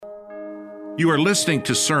You are listening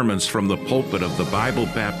to sermons from the pulpit of the Bible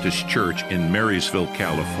Baptist Church in Marysville,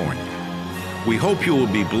 California. We hope you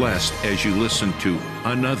will be blessed as you listen to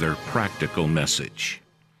another practical message.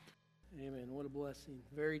 Amen. What a blessing.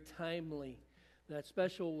 Very timely. That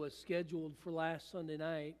special was scheduled for last Sunday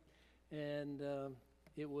night, and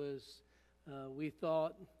we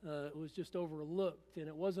thought it was just overlooked, and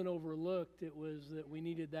it wasn't overlooked. It was that we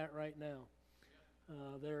needed that right now.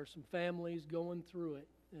 There are some families going through it,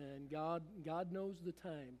 and God knows the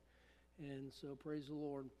time, and so praise the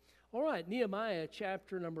Lord. All right, Nehemiah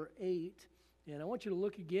chapter number 8, and I want you to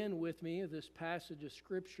look again with me at this passage of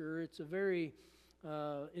Scripture. It's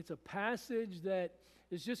a passage that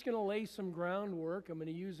is just going to lay some groundwork. I'm going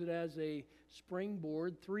to use it as a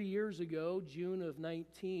springboard. 3 years ago, June of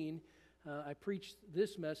 19, I preached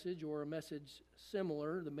this message, or a message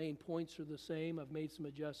similar. The main points are the same. I've made some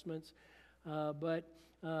adjustments. But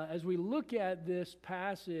as we look at this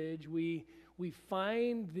passage, we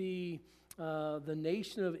find the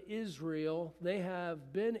nation of Israel. They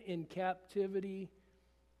have been in captivity,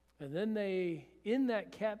 and then in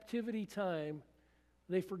that captivity time,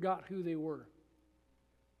 they forgot who they were.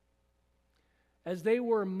 As they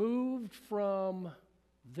were moved from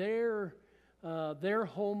their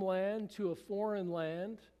homeland to a foreign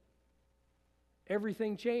land,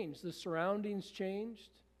 everything changed. The surroundings changed.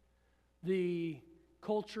 The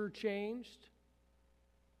culture changed.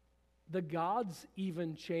 The gods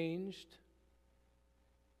even changed.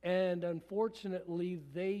 And unfortunately,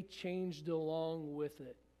 they changed along with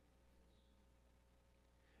it.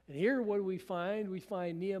 And here what do we find? We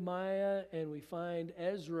find Nehemiah and we find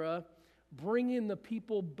Ezra bringing the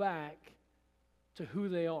people back to who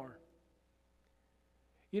they are.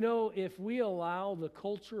 You know, if we allow the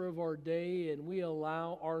culture of our day and we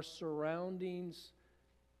allow our surroundings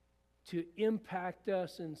to impact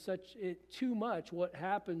us in too much, what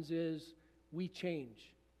happens is we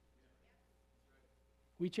change.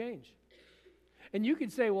 We change. And you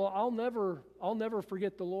could say, well, I'll never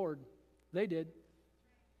forget the Lord. They did.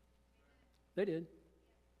 They did.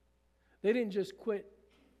 They didn't just quit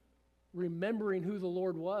remembering who the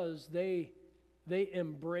Lord was. They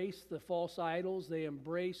embraced the false idols. They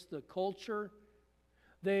embraced the culture.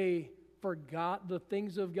 They forgot the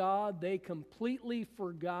things of God. They completely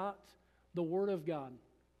forgot the Word of God.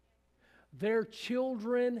 Their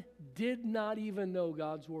children did not even know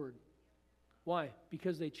God's Word. Why?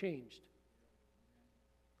 Because they changed.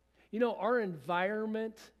 You know, our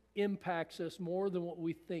environment impacts us more than what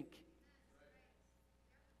we think.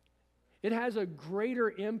 It has a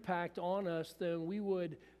greater impact on us than we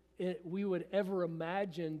would ever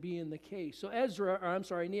imagine being the case. So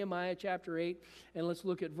Nehemiah chapter 8, and let's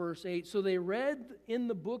look at verse 8. So they read in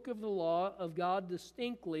the book of the law of God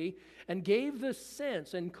distinctly and gave the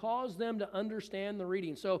sense and caused them to understand the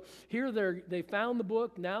reading. So here they found the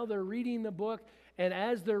book, now they're reading the book, and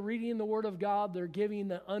as they're reading the Word of God, they're giving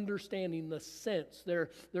the understanding, the sense.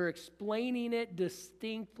 They're explaining it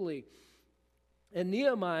distinctly. And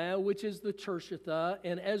Nehemiah, which is the Tirshatha,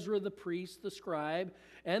 and Ezra the priest, the scribe,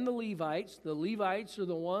 and the Levites are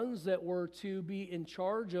the ones that were to be in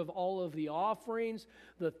charge of all of the offerings,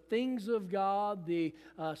 the things of God, the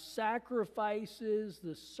sacrifices,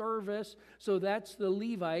 the service. So that's the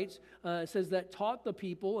Levites. It says that taught the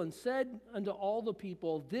people and said unto all the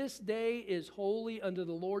people, this day is holy unto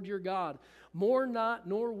the Lord your God. Mourn not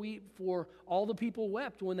nor weep, for all the people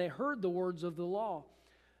wept when they heard the words of the law.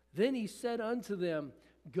 Then he said unto them,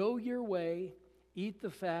 go your way, eat the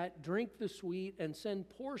fat, drink the sweet, and send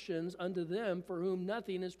portions unto them for whom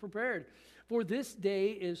nothing is prepared. For this day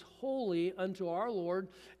is holy unto our Lord,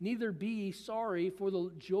 neither be ye sorry, for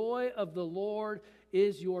the joy of the Lord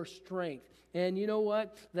is your strength. And you know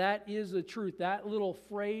what? That is the truth. That little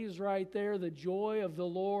phrase right there, the joy of the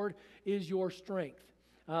Lord is your strength.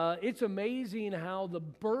 It's amazing how the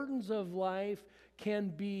burdens of life can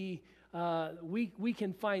be we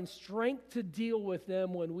can find strength to deal with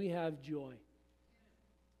them when we have joy.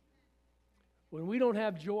 When we don't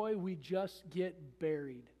have joy, we just get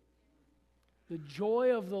buried. The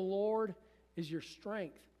joy of the Lord is your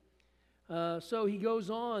strength. So he goes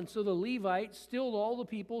on. So the Levites stilled all the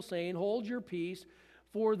people, saying, hold your peace,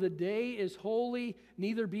 for the day is holy,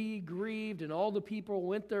 neither be ye grieved. And all the people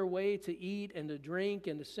went their way to eat and to drink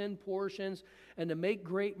and to send portions and to make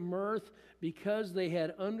great mirth, because they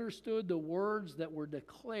had understood the words that were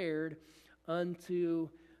declared unto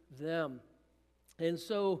them. And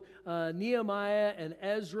so Nehemiah and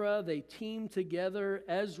Ezra, they teamed together.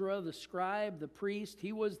 Ezra, the scribe, the priest,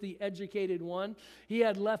 he was the educated one. He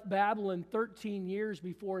had left Babylon 13 years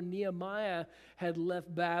before Nehemiah had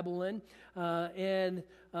left Babylon.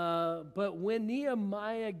 But when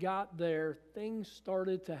Nehemiah got there, things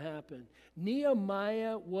started to happen.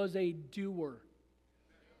 Nehemiah was a doer.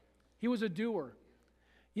 He was a doer.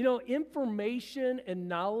 You know, information and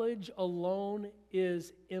knowledge alone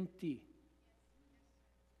is empty.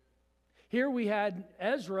 Here we had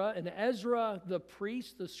Ezra, and Ezra, the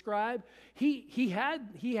priest, the scribe, he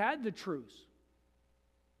had the truth.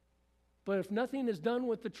 But if nothing is done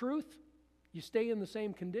with the truth, you stay in the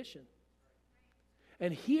same condition.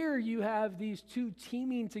 And here you have these two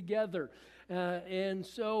teaming together. And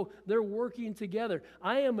so they're working together.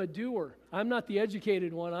 I am a doer. I'm not the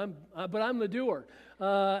educated one, but I'm the doer.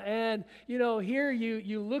 And, you know, here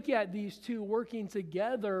you look at these two working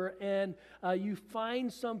together, and you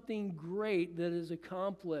find something great that is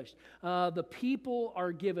accomplished. The people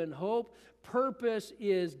are given hope. Purpose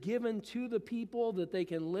is given to the people that they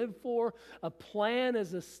can live for. A plan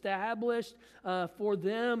is established for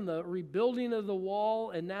them, the rebuilding of the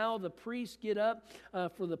wall, and now the priests get up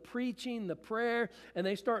for the preaching, the prayer, and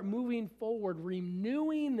they start moving forward,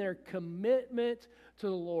 renewing their commitment to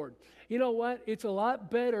the Lord. You know what? It's a lot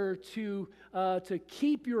better to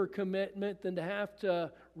keep your commitment than to have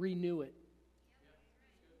to renew it.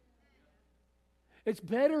 It's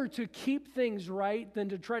better to keep things right than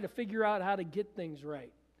to try to figure out how to get things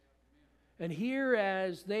right. And here,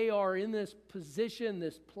 as they are in this position,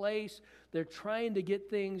 this place, they're trying to get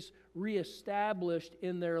things reestablished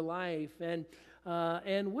in their life.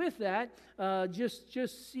 And with that,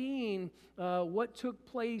 just seeing what took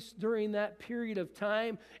place during that period of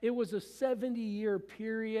time, it was a 70-year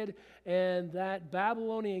period, and that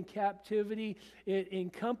Babylonian captivity, it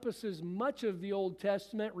encompasses much of the Old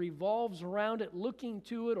Testament, revolves around it, looking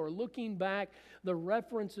to it or looking back, the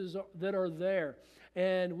references that are there.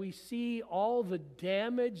 And we see all the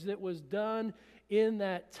damage that was done in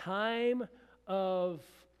that time of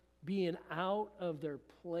being out of their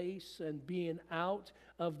place and being out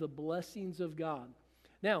of the blessings of God.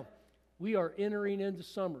 Now, we are entering into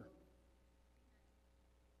summer.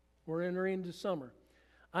 We're entering into summer.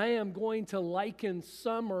 I am going to liken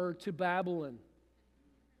summer to Babylon.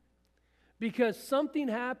 Because something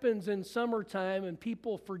happens in summertime and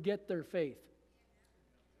people forget their faith.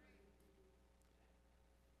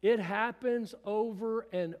 It happens over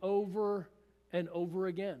and over and over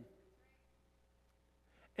again.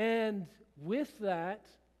 And with that,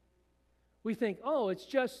 we think, oh, it's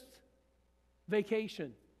just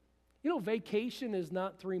vacation. You know, vacation is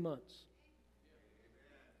not 3 months.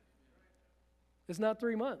 It's not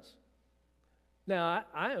 3 months. Now,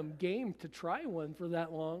 I am game to try one for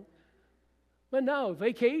that long. But no,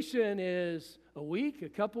 vacation is a week, a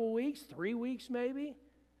couple of weeks, 3 weeks maybe.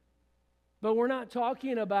 But we're not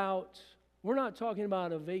talking about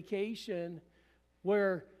a vacation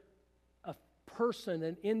where a person,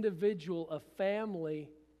 an individual, a family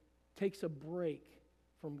takes a break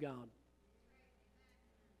from God.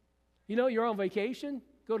 You know, you're on vacation,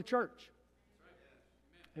 go to church.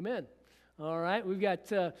 Amen. All right, we've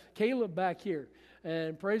got Caleb back here,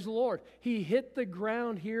 and praise the Lord. He hit the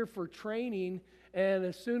ground here for training, and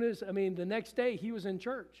the next day he was in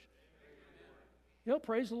church. You know,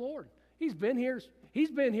 praise the Lord. He's been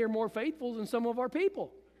here more faithful than some of our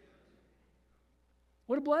people.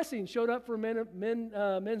 What a blessing. Showed up for men's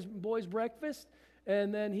and boys breakfast,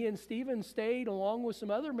 and then he and Stephen stayed along with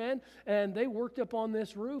some other men, and they worked up on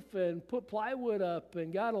this roof and put plywood up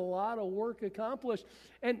and got a lot of work accomplished.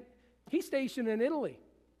 And he's stationed in Italy.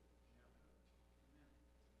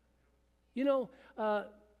 You know,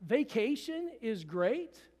 vacation is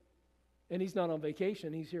great, and he's not on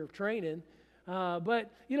vacation, he's here training.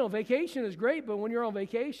 But, you know, vacation is great, but when you're on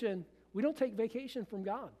vacation, we don't take vacation from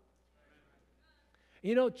God.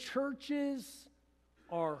 You know, churches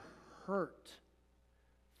are hurt.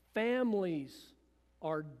 Families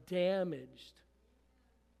are damaged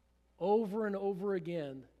over and over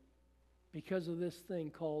again because of this thing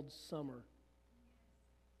called summer.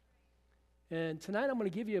 And tonight I'm going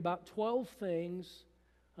to give you about 12 things.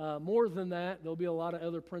 More than that, there'll be a lot of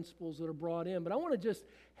other principles that are brought in. But I want to just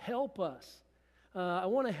help us. I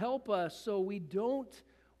want to help us so we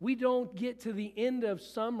don't get to the end of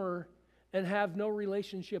summer and have no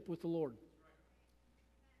relationship with the Lord.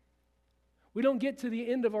 We don't get to the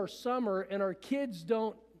end of our summer and our kids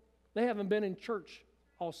they haven't been in church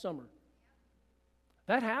all summer.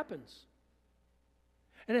 That happens.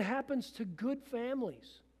 And it happens to good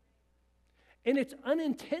families. And it's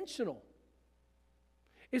unintentional.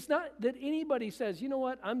 It's not that anybody says, you know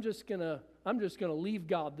what, I'm just gonna leave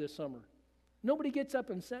God this summer. Nobody gets up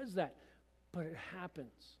and says that, but it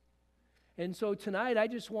happens. And so tonight,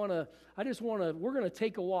 we're going to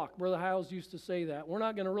take a walk. Brother Hiles used to say that. We're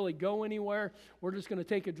not going to really go anywhere. We're just going to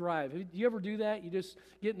take a drive. Do you ever do that? You just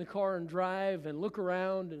get in the car and drive and look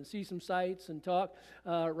around and see some sights and talk.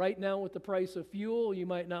 Right now with the price of fuel, you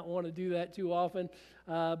might not want to do that too often.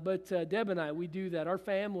 But Deb and I, we do that. Our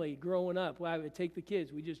family growing up, I would take the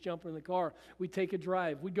kids. We just jump in the car. We'd take a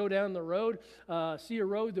drive. We'd go down the road, see a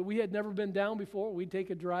road that we had never been down before. We'd take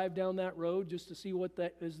a drive down that road just to see what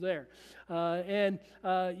that is there.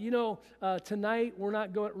 Tonight we're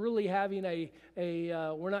not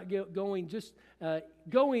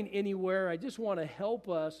going anywhere. I just want to help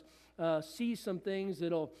us see some things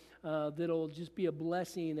that'll just be a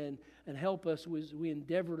blessing and help us as we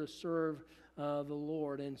endeavor to serve the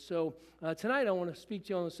Lord. And so tonight I want to speak to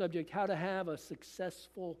you on the subject, how to have a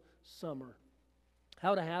successful summer.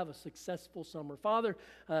 How to have a successful summer. Father,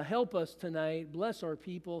 help us tonight. Bless our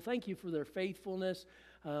people. Thank you for their faithfulness.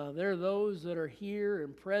 There are those that are here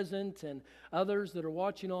and present, and others that are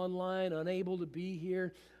watching online, unable to be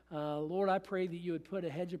here. Lord, I pray that you would put a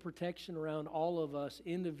hedge of protection around all of us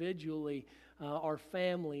individually, our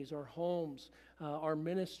families, our homes, our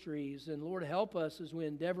ministries. And Lord, help us as we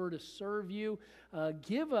endeavor to serve you.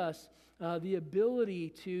 Give us the ability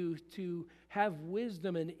to have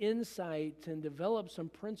wisdom and insight and develop some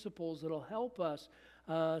principles that will help us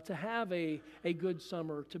to have a good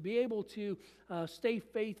summer, to be able to stay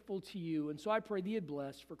faithful to you. And so I pray that you'd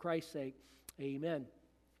bless for Christ's sake. Amen.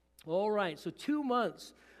 All right, so 2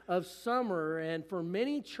 months of summer, and for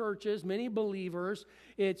many churches, many believers,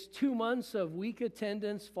 it's 2 months of weak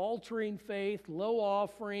attendance, faltering faith, low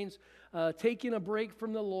offerings, taking a break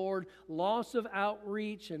from the Lord, loss of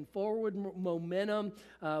outreach and forward momentum,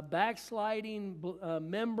 backsliding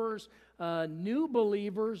members, new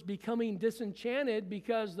believers becoming disenchanted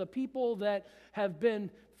because the people that have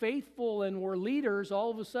been faithful and were leaders,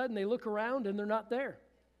 all of a sudden they look around and they're not there.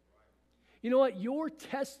 You know what? Your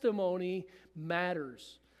testimony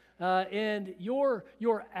matters. And your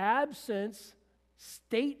absence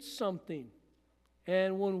states something.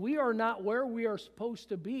 And when we are not where we are supposed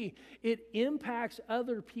to be, it impacts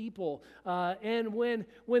other people. And when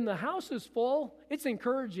the house is full, it's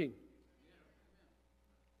encouraging.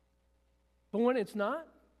 But when it's not,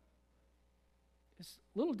 it's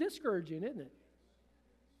a little discouraging, isn't it?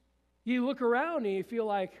 You look around and you feel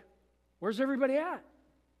like, where's everybody at?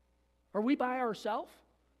 Are we by ourselves?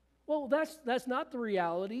 Well, that's not the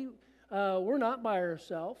reality. We're not by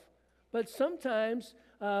ourselves. But sometimes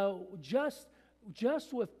just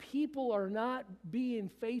with people are not being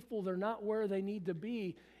faithful, they're not where they need to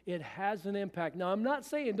be, it has an impact. Now, I'm not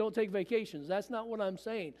saying don't take vacations. That's not what I'm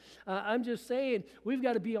saying. I'm just saying we've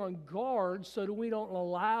got to be on guard so that we don't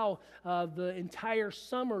allow the entire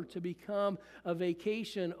summer to become a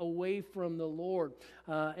vacation away from the Lord.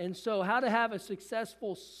 And so how to have a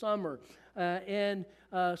successful summer.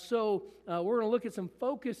 So we're going to look at some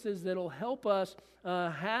focuses that will help us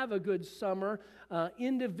have a good summer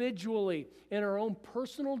individually in our own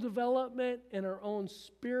personal development and our own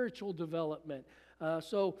spiritual development.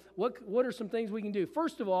 So what are some things we can do?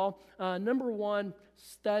 First of all, number one,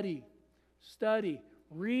 study. Study.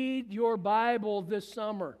 Read your Bible this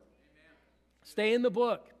summer. Amen. Stay in the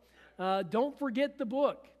book. Don't forget the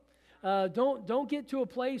book. Don't get to a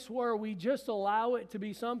place where we just allow it to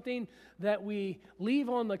be something that we leave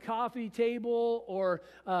on the coffee table, or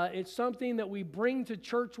it's something that we bring to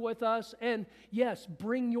church with us. And yes,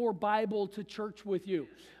 bring your Bible to church with you.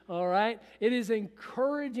 All right? It is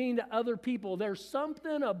encouraging to other people. There's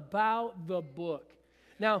something about the book.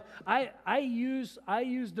 Now, I use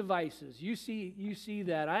devices. You see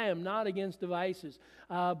that. I am not against devices.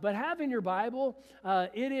 But having your Bible,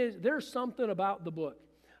 there's something about the book.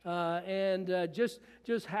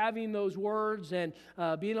 Just having those words and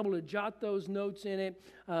being able to jot those notes in it.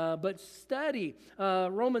 But study.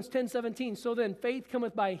 Romans 10:17. So then faith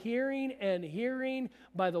cometh by hearing, and hearing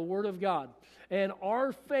by the word of God. And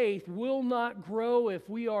our faith will not grow if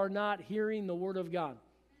we are not hearing the word of God.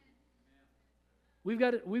 We've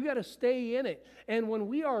got to stay in it. And when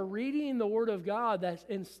we are reading the Word of God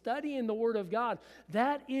and studying the Word of God,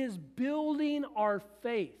 that is building our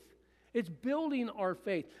faith. It's building our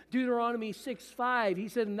faith. Deuteronomy 6:5, he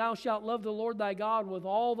said, "And thou shalt love the Lord thy God with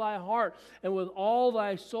all thy heart, and with all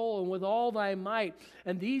thy soul, and with all thy might.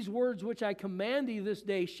 And these words which I command thee this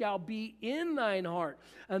day shall be in thine heart.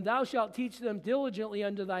 And thou shalt teach them diligently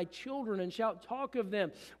unto thy children, and shalt talk of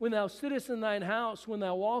them when thou sittest in thine house, when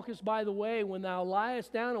thou walkest by the way, when thou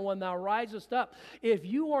liest down, and when thou risest up." If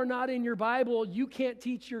you are not in your Bible, you can't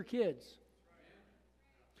teach your kids.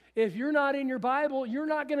 If you're not in your Bible, you're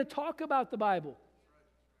not going to talk about the Bible.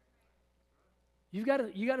 You got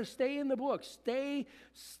to stay in the book. Stay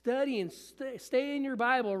studying. Stay in your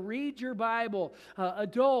Bible. Read your Bible.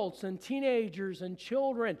 Adults and teenagers and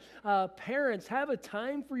children, parents, have a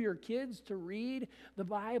time for your kids to read the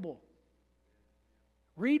Bible.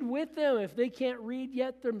 Read with them if they can't read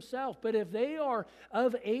yet themselves. But if they are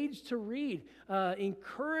of age to read,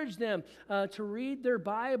 encourage them to read their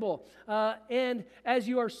Bible. And as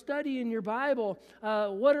you are studying your Bible,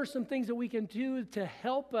 what are some things that we can do to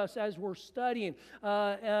help us as we're studying,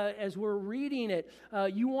 as we're reading it?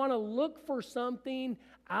 You want to look for something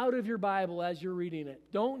out of your Bible as you're reading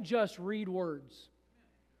it. Don't just read words.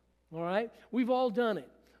 All right? We've all done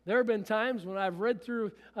it. There have been times when I've read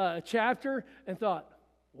through a chapter and thought,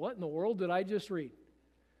 what in the world did I just read?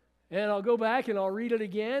 And I'll go back and I'll read it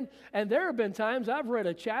again. And there have been times I've read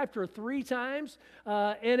a chapter 3 times,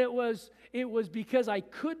 and it was because I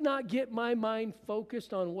could not get my mind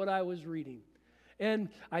focused on what I was reading. And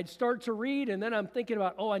I'd start to read, and then I'm thinking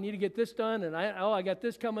about, I need to get this done, and I got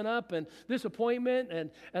this coming up, and this appointment,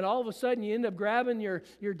 and all of a sudden you end up grabbing your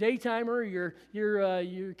day timer, your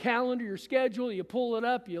calendar, your schedule, you pull it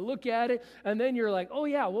up, you look at it, and then you're like, oh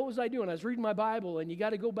yeah, what was I doing? I was reading my Bible, and you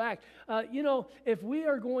got to go back. If we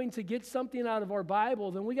are going to get something out of our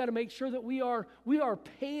Bible, then we got to make sure that we are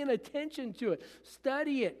paying attention to it,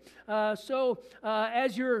 study it. So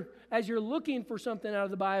as you're looking for something out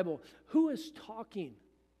of the Bible, who is talking?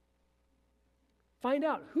 Find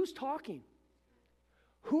out who's talking.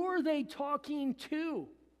 Who are they talking to?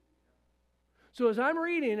 So as I'm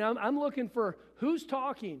reading, I'm looking for who's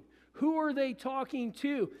talking. Who are they talking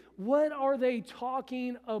to? What are they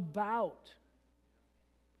talking about?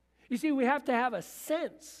 You see, we have to have a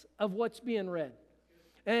sense of what's being read.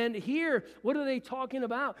 And here, what are they talking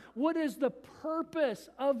about? What is the purpose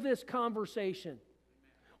of this conversation?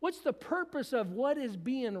 What's the purpose of what is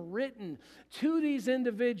being written to these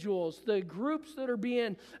individuals, the groups that are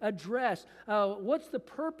being addressed? What's the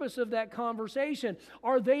purpose of that conversation?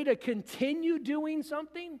 Are they to continue doing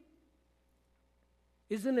something?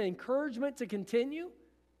 Is it an encouragement to continue?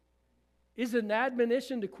 Is it an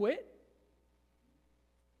admonition to quit?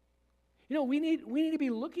 We need to be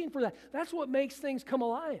looking for that. That's what makes things come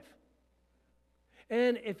alive.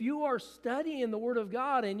 And if you are studying the Word of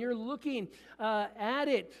God and you're looking at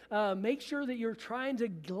it, make sure that you're trying to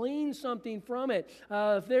glean something from it.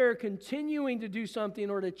 If they're continuing to do something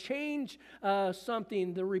or to change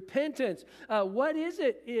something, the repentance, what is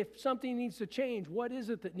it if something needs to change? What is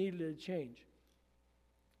it that needed to change?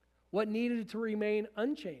 What needed to remain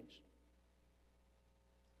unchanged?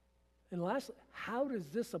 And lastly, how does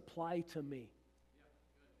this apply to me?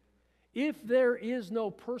 If there is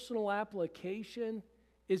no personal application,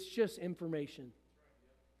 it's just information.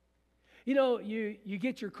 You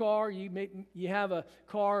get your car, you have a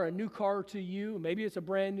car, a new car to you, maybe it's a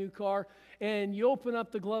brand new car, and you open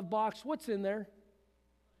up the glove box. What's in there?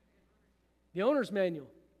 The owner's manual.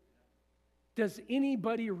 Does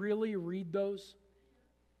anybody really read those?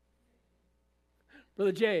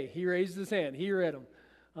 Brother Jay, he raised his hand. He read them.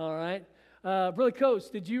 All right. Brother Coates,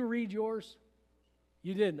 did you read yours?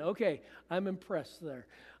 You didn't? Okay. I'm impressed there.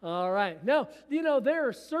 All right. Now, there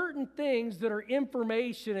are certain things that are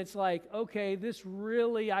information. It's like, okay,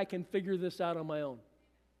 I can figure this out on my own.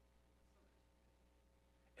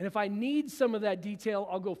 And if I need some of that detail,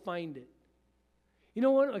 I'll go find it. You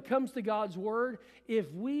know what? When it comes to God's Word,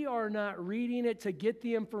 if we are not reading it to get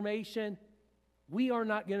the information, we are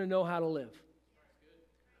not going to know how to live.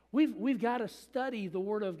 We've got to study the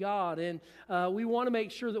Word of God, and we want to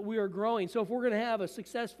make sure that we are growing. So if we're going to have a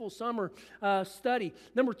successful summer study,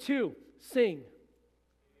 number 2, sing.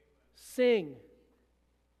 Sing.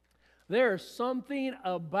 There's something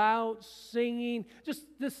about singing. Just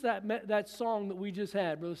that song that we just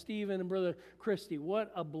had, Brother Stephen and Brother Christy.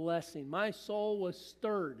 What a blessing. My soul was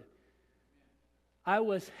stirred. I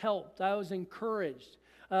was helped. I was encouraged.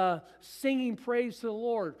 Singing praise to the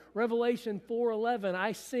Lord. Revelation 4:11,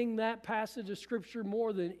 I sing that passage of Scripture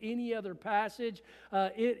more than any other passage.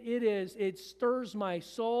 It stirs my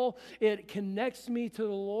soul. It connects me to the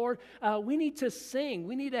Lord. We need to sing.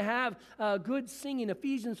 We need to have good singing.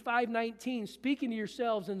 Ephesians 5:19, speaking to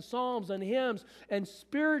yourselves in psalms and hymns and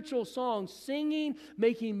spiritual songs, singing,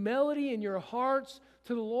 making melody in your hearts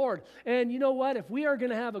to the Lord. And you know what? If we are going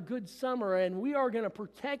to have a good summer and we are going to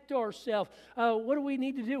protect ourselves, what do we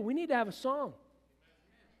need to do? We need to have a song.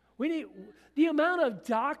 We need the amount of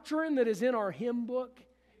doctrine that is in our hymn book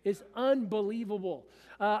is unbelievable.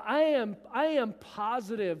 I am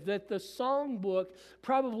positive that the songbook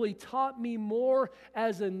probably taught me more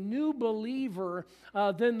as a new believer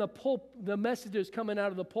than the messages coming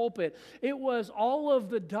out of the pulpit. It was all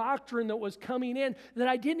of the doctrine that was coming in that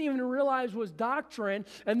I didn't even realize was doctrine,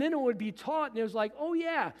 and then it would be taught, and it was like, oh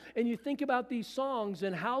yeah, and you think about these songs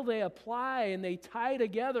and how they apply and they tie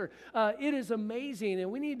together. It is amazing,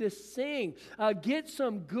 and we need to sing. Get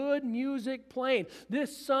some good music playing.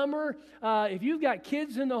 This summer, if you've got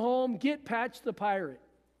kids in the home, get Patch the Pirate.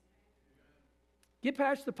 Get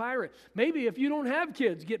Patch the Pirate. Maybe if you don't have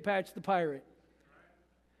kids, get Patch the Pirate.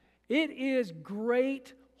 It is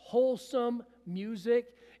great, wholesome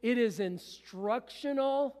music. It is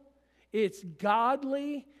instructional. It's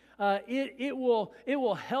godly. It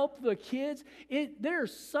will help the kids.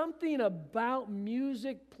 There's something about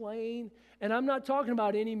music playing, and I'm not talking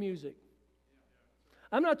about any music.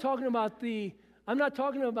 I'm not talking about the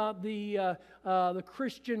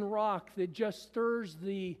Christian rock that just stirs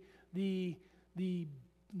the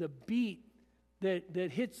beat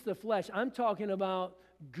that hits the flesh. I'm talking about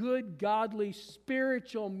good, godly,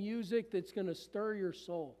 spiritual music that's going to stir your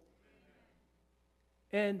soul.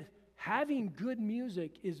 And having good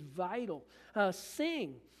music is vital.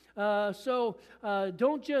 Sing. So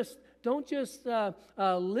don't just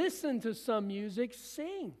listen to some music.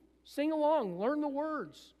 Sing. Sing along. Learn the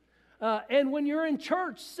words. And when you're in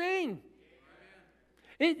church, sing.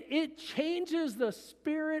 It changes the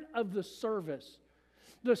spirit of the service.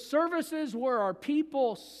 The services where our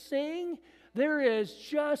people sing, there is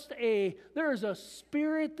a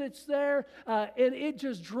spirit that's there, and it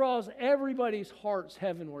just draws everybody's hearts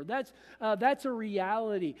heavenward. That's a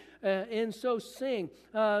reality. And so sing.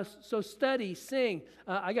 So study, sing.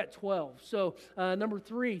 I got 12. So number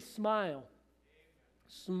 3, smile.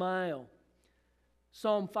 Smile.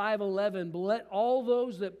 Psalm 5:11, let all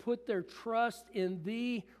those that put their trust in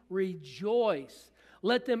thee rejoice.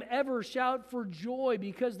 Let them ever shout for joy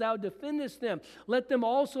because thou defendest them. Let them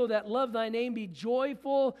also that love thy name be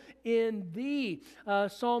joyful in thee.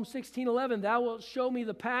 Psalm 16:11, thou wilt show me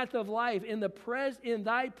the path of life. In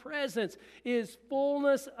thy presence is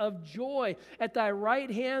fullness of joy. At thy right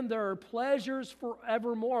hand there are pleasures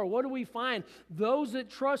forevermore. What do we find? Those that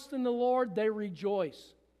trust in the Lord, they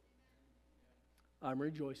rejoice. I'm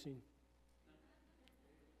rejoicing.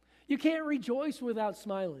 You can't rejoice without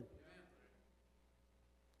smiling.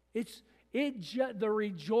 The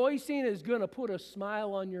rejoicing is going to put a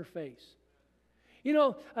smile on your face. You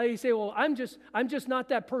know, you say, well, I'm just not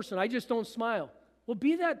that person. I just don't smile. Well,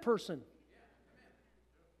 be that person.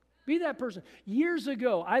 Be that person. Years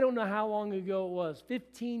ago, I don't know how long ago it was,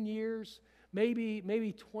 15 years,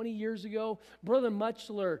 maybe 20 years ago, Brother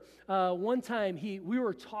Muchler, one time we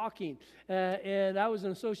were talking, and I was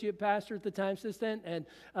an associate pastor at the time since then, and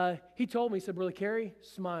he told me, he said, Brother Kerry,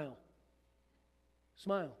 smile.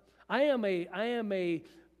 Smile. I am a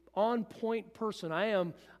on-point person.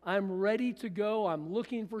 I'm ready to go. I'm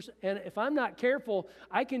looking for, and if I'm not careful,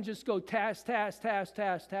 I can just go task.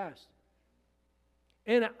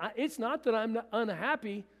 And it's not that I'm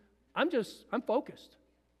unhappy. I'm focused.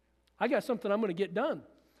 I got something I'm going to get done.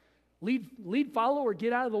 Lead follower,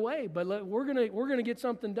 get out of the way. But we're gonna get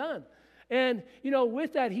something done. And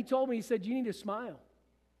with that, he told me, he said, you need to smile.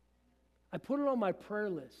 I put it on my prayer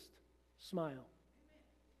list. Smile.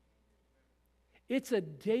 It's a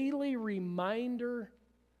daily reminder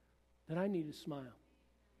that I need to smile.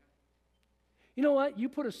 You know what? You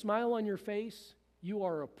put a smile on your face, you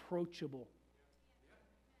are approachable.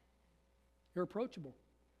 You're approachable.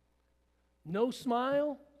 No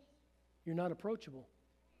smile, you're not approachable.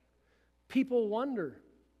 People wonder,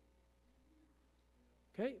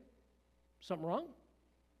 okay, something wrong?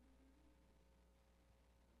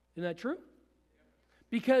 Isn't that true?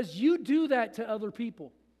 Because you do that to other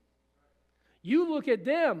people. You look at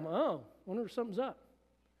them, wonder if something's up.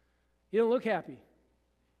 You don't look happy.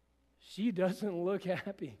 She doesn't look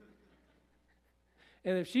happy.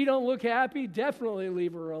 And if she don't look happy, definitely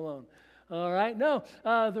leave her alone. All right? No,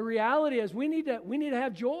 the reality is we need to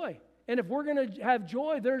have joy. And if we're going to have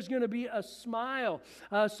joy, there's going to be a smile.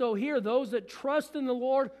 So here, those that trust in the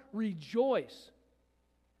Lord rejoice.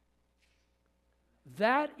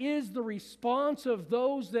 That is the response of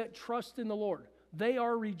those that trust in the Lord. They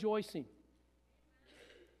are rejoicing.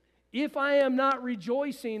 If I am not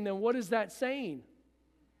rejoicing, then what is that saying?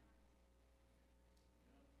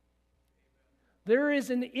 There is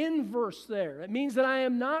an inverse there. It means that I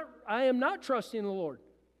am not trusting the Lord.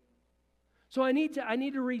 So I need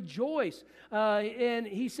to rejoice. And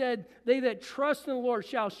he said, they that trust in the Lord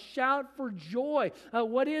shall shout for joy.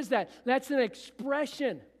 What is that? That's an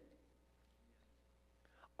expression.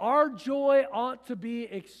 Our joy ought to be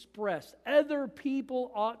expressed. Other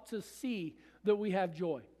people ought to see that we have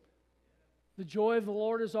joy. The joy of the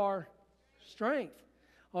Lord is our strength.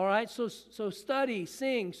 All right, so study,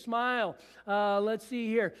 sing, smile. Let's see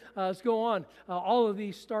here. Let's go on. All of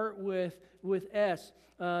these start with S.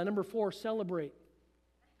 Number 4, celebrate.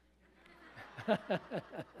 All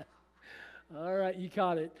right, you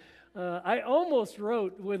caught it. I almost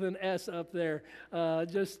wrote with an S up there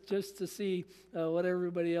just to see what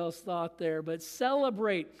everybody else thought there. But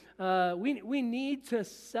celebrate. We need to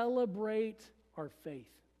celebrate our faith.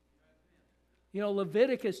 You know,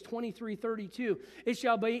 Leviticus 23:32, it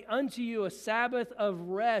shall be unto you a Sabbath of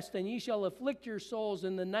rest, and ye shall afflict your souls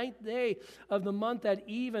in the 9th day of the month at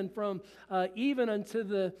even, from even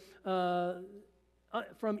unto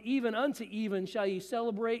shall ye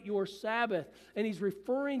celebrate your Sabbath. And he's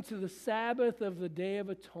referring to the Sabbath of the Day of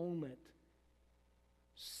Atonement.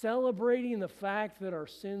 Celebrating the fact that our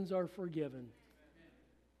sins are forgiven.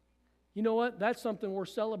 You know what? That's something we're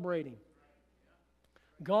celebrating.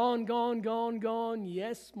 Gone, gone, gone, gone.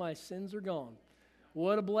 Yes, my sins are gone.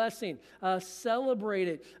 What a blessing. Celebrate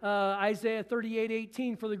it. Isaiah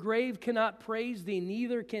 38:18, for the grave cannot praise thee,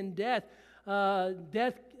 neither can death. For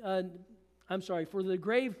the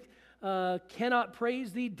grave cannot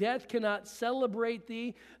praise thee, death cannot celebrate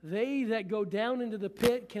thee. They that go down into the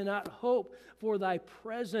pit cannot hope for thy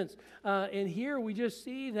presence. And here we just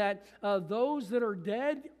see that those that are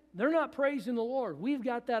dead, they're not praising the Lord. We've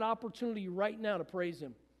got that opportunity right now to praise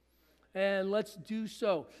Him. And let's do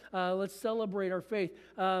so. Let's celebrate our faith.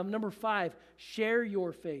 Number 5, share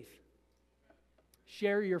your faith.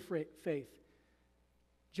 Share your faith.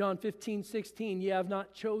 John 15:16, ye have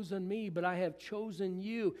not chosen me, but I have chosen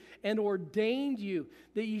you and ordained you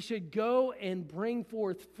that ye should go and bring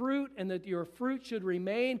forth fruit, and that your fruit should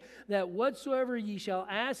remain, that whatsoever ye shall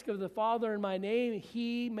ask of the Father in my name,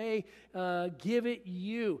 He may give it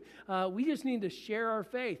you. We just need to share our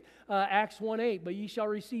faith. Acts 1:8, but ye shall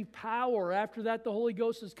receive power. After that the Holy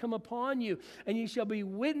Ghost has come upon you, and ye shall be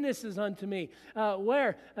witnesses unto me.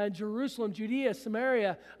 Where? Jerusalem, Judea,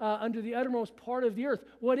 Samaria, unto the uttermost part of the earth.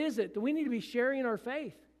 What is it? We need to be sharing our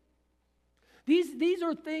faith. These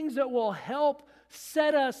are things that will help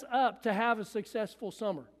set us up to have a successful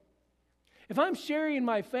summer. If I'm sharing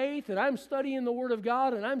my faith and I'm studying the Word of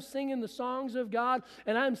God and I'm singing the songs of God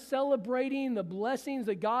and I'm celebrating the blessings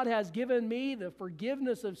that God has given me, the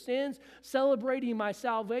forgiveness of sins, celebrating my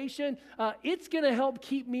salvation, it's going to help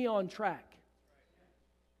keep me on track.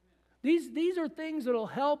 These are things that will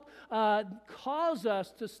help cause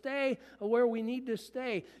us to stay where we need to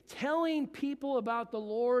stay. Telling people about the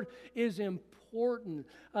Lord is important.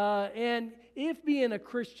 And if being a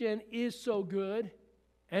Christian is so good,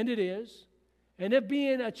 and it is, and if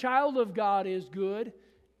being a child of God is good,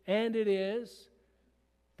 and it is,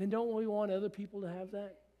 then don't we want other people to have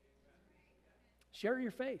that? Share your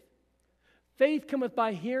faith. Faith cometh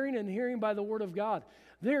by hearing, and hearing by the Word of God.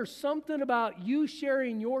 There's something about you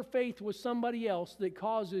sharing your faith with somebody else that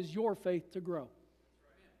causes your faith to grow.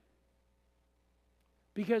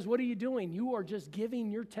 Because what are you doing? You are just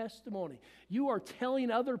giving your testimony. You are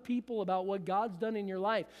telling other people about what God's done in your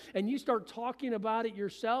life. And you start talking about it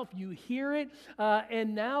yourself. You hear it.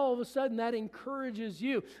 And now all of a sudden that encourages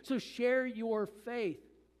you. So share your faith.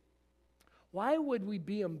 Why would we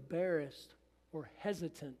be embarrassed or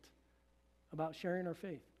hesitant about sharing our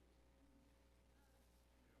faith?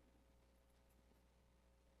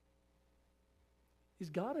 Is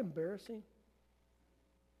God embarrassing?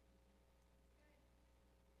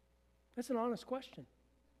 That's an honest question.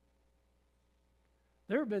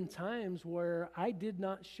 There have been times where I did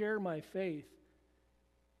not share my faith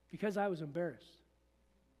because I was embarrassed.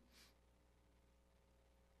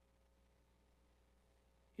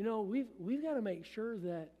 You know, we've got to make sure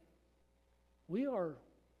that we are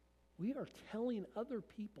telling other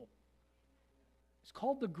people. It's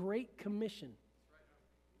called the Great Commission.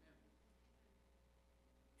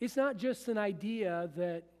 It's not just an idea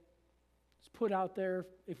that it's put out there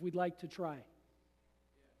if we'd like to try.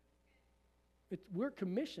 We're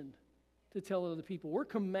commissioned to tell other people. We're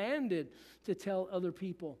commanded to tell other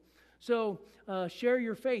people. So share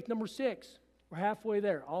your faith. Number 6. We're halfway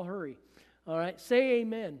there. I'll hurry. All right. Say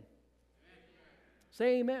amen.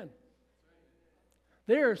 Say amen.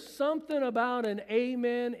 There's something about an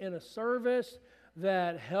amen in a service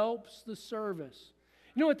that helps the service.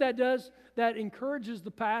 You know what that does? That encourages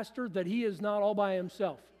the pastor that he is not all by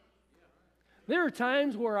himself. There are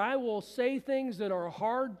times where I will say things that are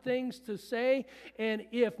hard things to say, and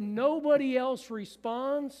if nobody else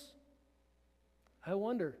responds, I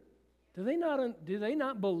wonder, do they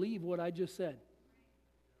not believe what I just said?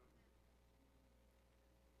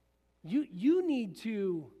 You need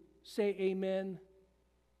to say amen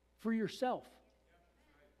for yourself.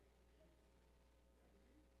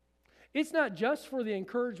 It's not just for the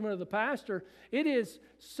encouragement of the pastor. It is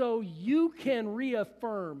so you can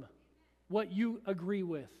reaffirm what you agree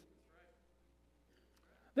with.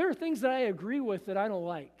 There are things that I agree with that I don't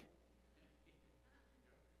like.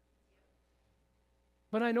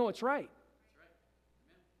 But I know it's right.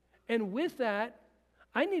 And with that,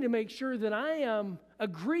 I need to make sure that I am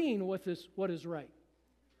agreeing with what is right.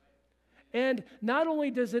 And not only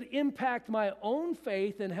does it impact my own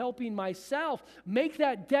faith in helping myself make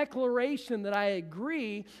that declaration that I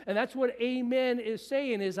agree, and that's what amen is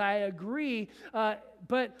saying, is I agree,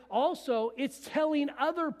 but also it's telling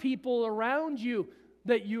other people around you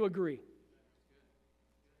that you agree.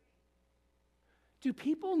 Do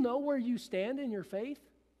people know where you stand in your faith?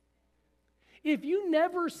 If you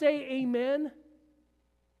never say amen,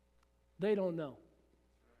 they don't know.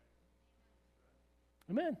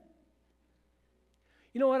 Amen.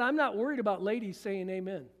 You know what? I'm not worried about ladies saying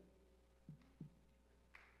amen.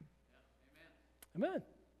 Amen.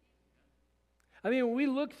 I mean, when we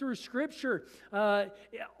look through Scripture,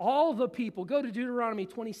 all the people, go to Deuteronomy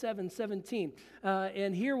 27:17,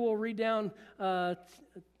 and here we'll read down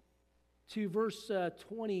to verse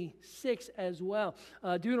 26 as well.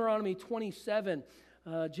 Deuteronomy 27,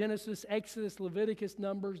 Genesis, Exodus, Leviticus,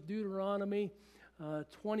 Numbers, Deuteronomy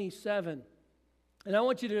 27. And I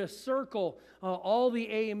want you to circle all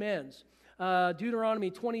the amens.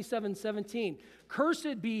 Deuteronomy 27:17.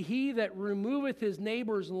 Cursed be he that removeth his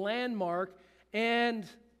neighbor's landmark, and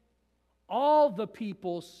all the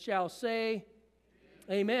people shall say,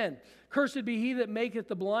 Amen. Cursed be he that maketh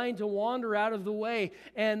the blind to wander out of the way,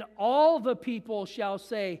 and all the people shall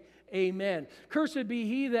say, Amen. Cursed be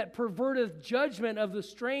he that perverteth judgment of the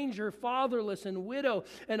stranger, fatherless, and widow,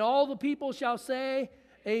 and all the people shall say,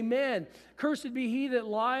 Amen. Cursed be he that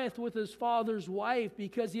lieth with his father's wife,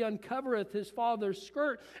 because he uncovereth his father's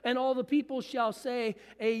skirt, and all the people shall say,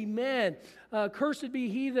 Amen. Cursed be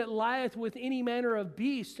he that lieth with any manner of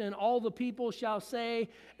beast, and all the people shall say,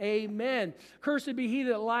 Amen. Cursed be he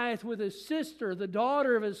that lieth with his sister, the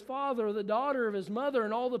daughter of his father, or the daughter of his mother,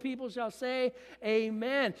 and all the people shall say,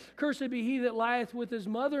 Amen. Cursed be he that lieth with his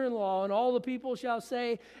mother-in-law, and all the people shall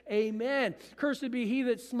say, Amen. Cursed be he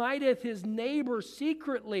that smiteth his neighbor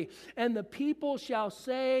secretly, and the people shall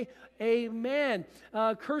say, Amen.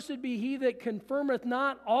 Cursed be he that confirmeth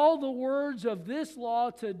not all the words of this law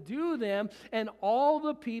to do them, and all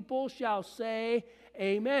the people shall say,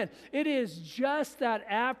 Amen. It is just that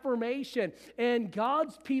affirmation, and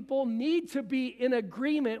God's people need to be in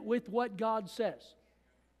agreement with what God says.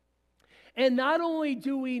 And not only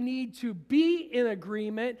do we need to be in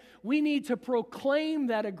agreement, we need to proclaim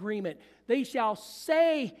that agreement. They shall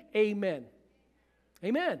say Amen.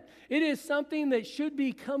 Amen. It is something that should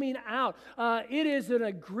be coming out. It is an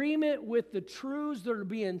agreement with the truths that are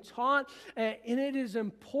being taught, and it is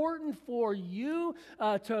important for you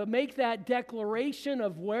to make that declaration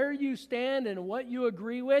of where you stand and what you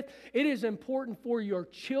agree with. It is important for your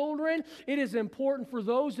children. It is important for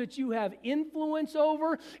those that you have influence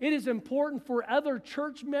over. It is important for other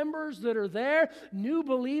church members that are there, new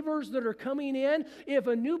believers that are coming in. If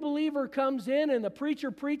a new believer comes in and the preacher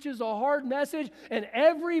preaches a hard message and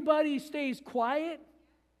everybody stays quiet,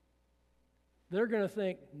 they're going to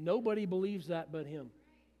think nobody believes that but him.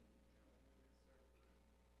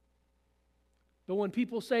 But when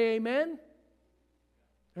people say amen,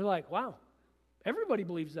 they're like, wow, everybody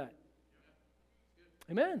believes that.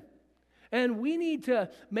 Amen. And we need to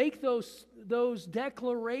make those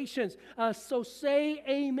declarations. So say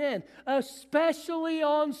amen, especially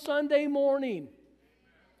on Sunday morning.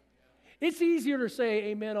 It's easier to say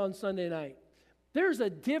amen on Sunday night. There's a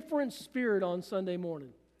different spirit on Sunday morning.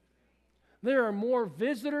 There are more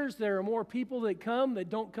visitors. There are more people that come that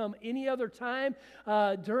don't come any other time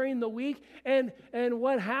during the week. And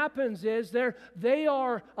what happens is they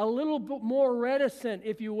are a little bit more reticent,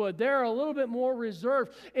 if you would. They're a little bit more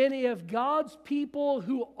reserved. And if God's people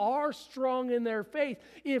who are strong in their faith,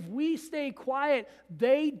 if we stay quiet,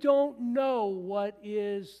 they don't know what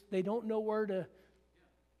to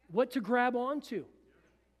grab onto.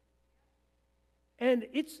 And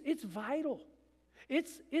it's vital.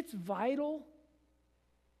 It's vital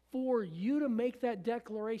for you to make that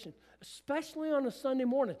declaration, especially on a Sunday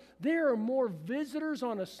morning. There are more visitors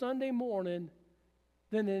on a Sunday morning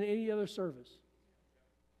than in any other service.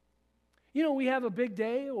 You know, we have a big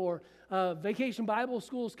day or Vacation Bible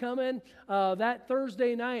School's coming. That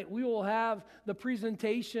Thursday night, we will have the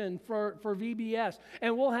presentation for VBS.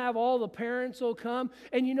 And we'll have all the parents will come.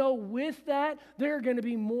 And you know, with that, there are going to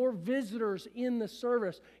be more visitors in the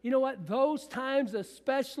service. You know what? Those times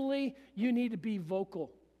especially, you need to be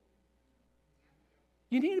vocal.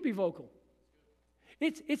 You need to be vocal.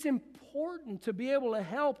 It's important to be able to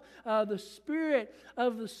help the spirit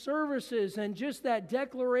of the services and just that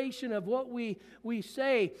declaration of what we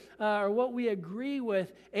say or what we agree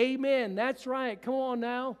with. Amen. That's right. Come on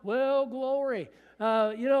now. Well, glory.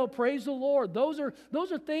 Praise the Lord. Those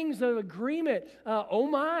are things of agreement. Oh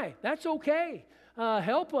my, that's okay.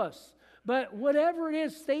 Help us. But whatever it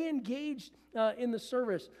is, stay engaged in the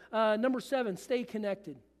service. Number 7, stay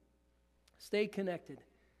connected. Stay connected.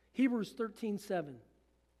 Hebrews 13:7.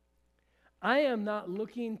 I am not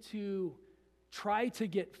looking to try to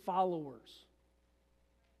get followers.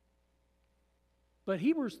 But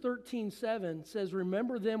Hebrews 13:7 says,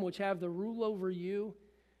 remember them which have the rule over you,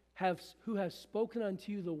 who have spoken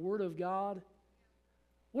unto you the word of God.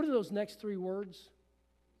 What are those next 3 words?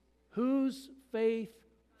 Whose faith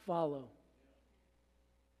follow.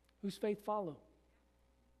 Whose faith follow.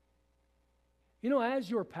 You know, as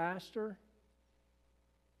your pastor,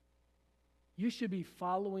 you should be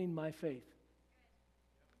following my faith.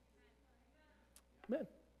 Amen.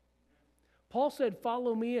 Paul said,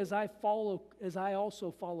 follow me as I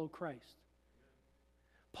also follow Christ.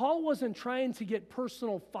 Paul wasn't trying to get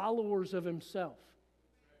personal followers of himself.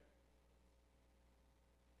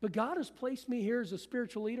 But God has placed me here as a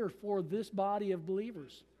spiritual leader for this body of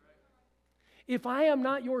believers. If I am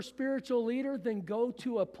not your spiritual leader, then go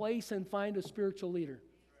to a place and find a spiritual leader.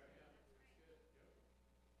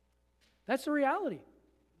 That's the reality.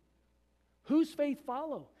 Whose faith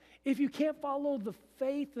follow? If you can't follow the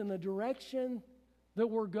faith and the direction that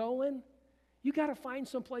we're going, you got to find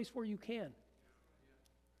some place where you can.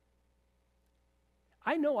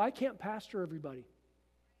 I know I can't pastor everybody.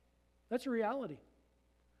 That's a reality.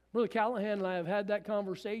 Brother Callahan and I have had that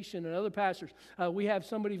conversation, and other pastors. We have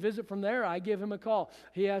somebody visit from there. I give him a call.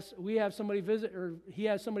 He has somebody visit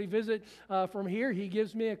from here. He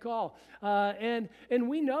gives me a call, and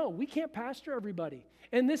we know we can't pastor everybody.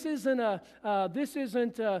 And this isn't a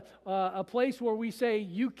place where we say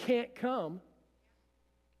you can't come.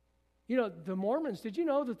 You know, the Mormons. Did you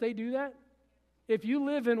know that they do that? If you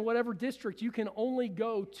live in whatever district, you can only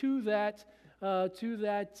go to that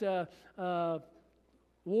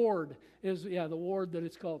ward is, the ward that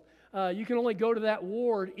it's called. You can only go to that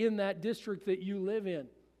ward in that district that you live in.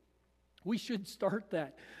 We should start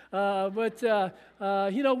that. But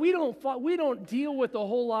we don't deal with a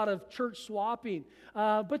whole lot of church swapping.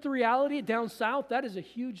 But the reality, down south, that is a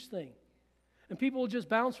huge thing. And people will just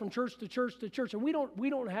bounce from church to church to church, and we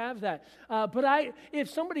don't have that. But if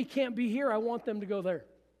somebody can't be here, I want them to go there.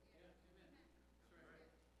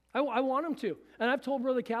 I want them to. And I've told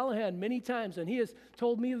Brother Callahan many times, and he has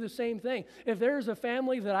told me the same thing. If there's a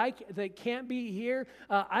family that can't be here,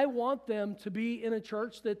 I want them to be in a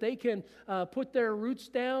church that they can put their roots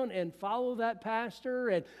down and follow that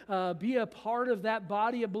pastor and be a part of that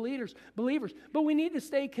body of believers. But we need to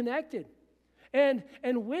stay connected. And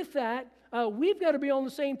with that, we've got to be on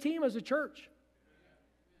the same team as a church.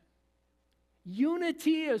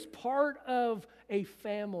 Unity is part of a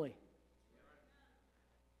family.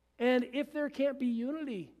 And if there can't be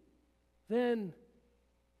unity, then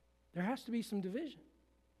there has to be some division,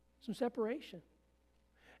 some separation.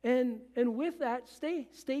 And with that,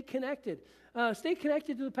 stay connected. Stay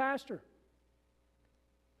connected to the pastor.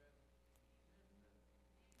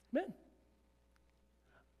 Amen.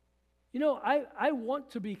 You know, I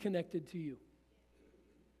want to be connected to you.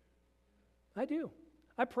 I do.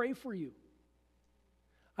 I pray for you.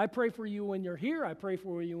 I pray for you when you're here. I pray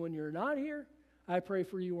for you when you're not here. I pray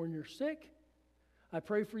for you when you're sick. I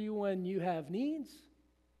pray for you when you have needs.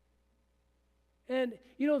 And,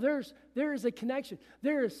 there is a connection.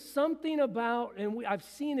 There is something about, and I've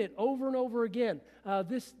seen it over and over again.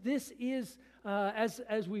 This is,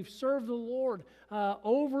 as we've served the Lord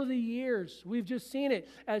over the years, we've just seen it.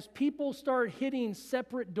 As people start hitting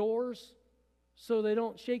separate doors, so they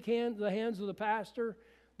don't shake the hands of the pastor,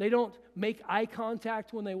 they don't make eye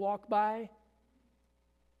contact when they walk by,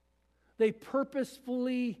 they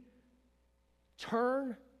purposefully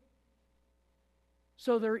turn,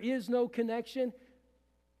 so there is no connection,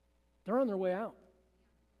 they're on their way out.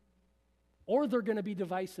 Or they're going to be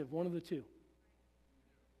divisive, one of the two.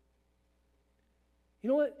 You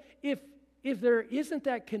know what? If there isn't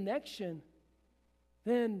that connection,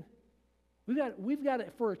 then we've got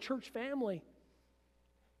it for a church family.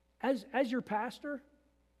 As your pastor,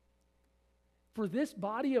 for this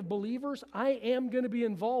body of believers, I am going to be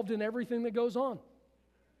involved in everything that goes on.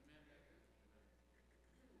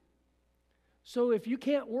 So if you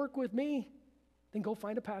can't work with me, then go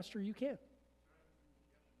find a pastor you can.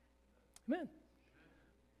 Amen.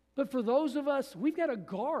 But for those of us, we've got to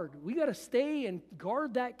guard. We've got to stay and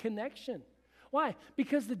guard that connection. Why?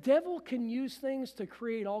 Because the devil can use things to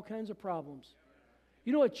create all kinds of problems.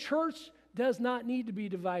 A church does not need to be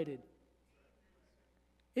divided.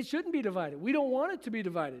 It shouldn't be divided. We don't want it to be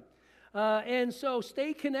divided. And so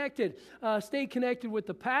stay connected. Stay connected with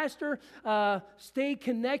the pastor. Stay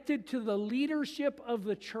connected to the leadership of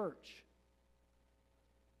the church.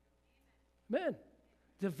 Amen.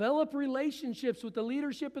 Develop relationships with the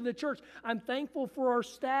leadership of the church. I'm thankful for our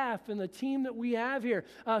staff and the team that we have here.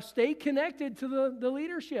 Stay connected to the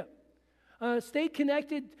leadership. Stay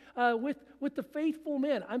connected with the faithful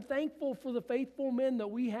men. I'm thankful for the faithful men that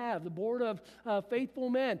we have, the board of faithful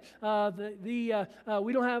men.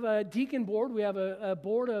 We don't have a deacon board. We have a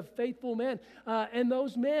board of faithful men. And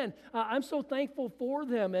those men, I'm so thankful for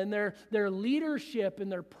them and their leadership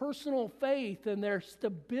and their personal faith and their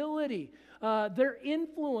stability, their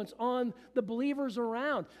influence on the believers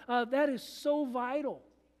around. That is so vital.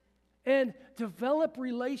 And develop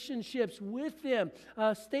relationships with them.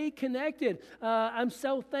 Stay connected. I'm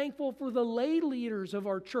so thankful for the lay leaders of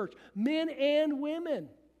our church, men and women.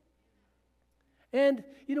 And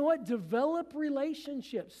you know what? Develop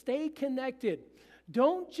relationships. Stay connected.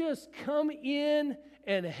 Don't just come in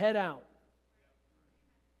and head out.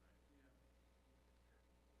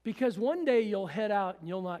 Because one day you'll head out and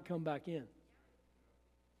you'll not come back in.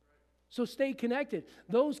 So stay connected.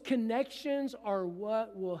 Those connections are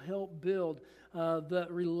what will help build the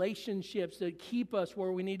relationships that keep us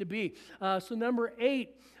where we need to be. So number 8,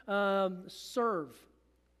 serve.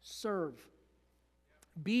 Serve.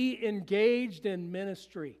 Be engaged in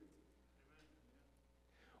ministry.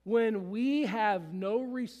 When we have no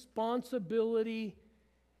responsibility,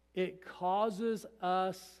 it causes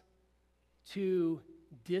us to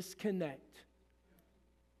disconnect.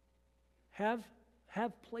 Have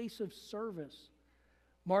place of service.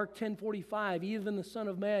 Mark 10:45, even the Son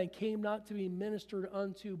of Man came not to be ministered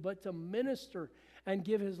unto, but to minister and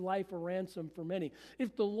give his life a ransom for many.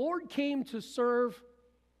 If the Lord came to serve,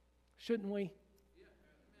 shouldn't we?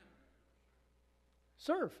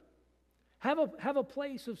 Serve. Have a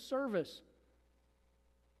place of service.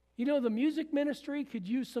 The music ministry could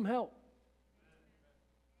use some help.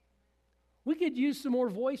 We could use some more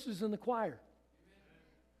voices in the choir.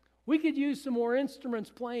 We could use some more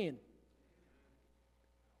instruments playing.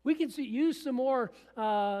 We could use some more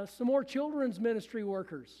children's ministry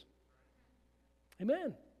workers.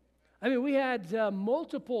 Amen. We had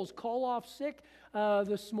multiples call off sick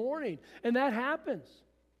this morning, and that happens.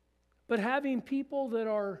 But having people that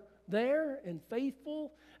are there and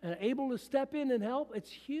faithful and able to step in and help,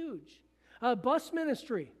 it's huge. Bus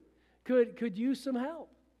ministry could use some help.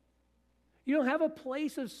 Have a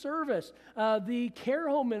place of service. The care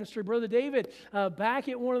home ministry, Brother David, back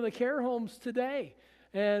at one of the care homes today.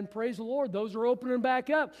 And praise the Lord, those are opening back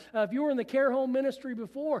up. If you were in the care home ministry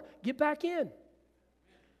before, get back in.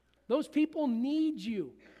 Those people need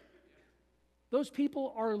you. Those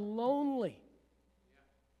people are lonely.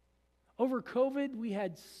 Over COVID, we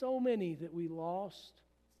had so many that we lost.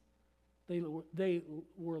 They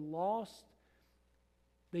were lost.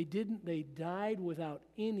 They died without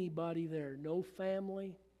anybody there, no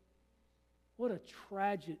family. What a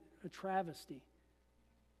travesty.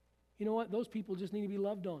 You know what? Those people just need to be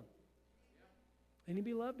loved on. They need to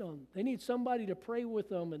be loved on. They need somebody to pray with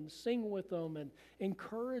them and sing with them and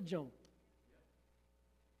encourage them.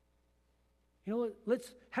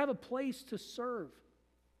 Let's have a place to serve.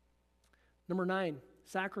 Number 9,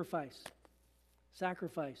 sacrifice.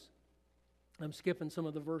 Sacrifice. I'm skipping some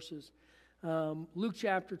of the verses. Luke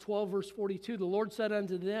chapter 12, verse 42, the Lord said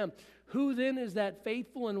unto them, Who then is that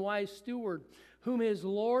faithful and wise steward, whom his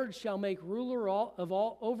Lord shall make ruler of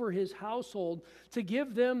all over his household, to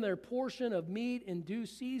give them their portion of meat in due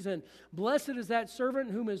season? Blessed is that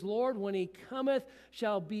servant whom his Lord, when he cometh,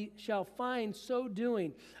 shall find so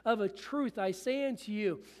doing. Of a truth I say unto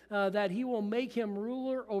you, that he will make him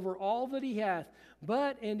ruler over all that he hath.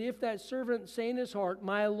 And if that servant say in his heart,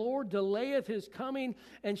 My Lord delayeth his coming,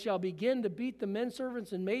 and shall begin to beat the men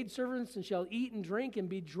servants and maid servants, and shall eat and drink and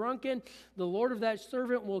be drunken, the Lord of that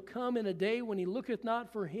servant will come in a day when he looketh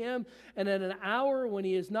not for him, and at an hour when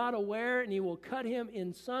he is not aware, and he will cut him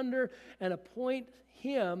in sunder, and appoint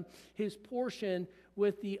him his portion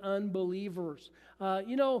with the unbelievers.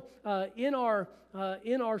 In our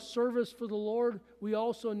service for the Lord, we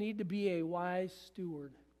also need to be a wise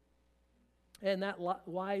steward. And that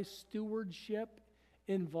wise stewardship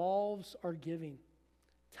involves our giving.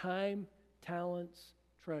 Time, talents,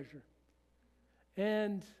 treasure.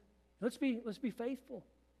 And let's be faithful.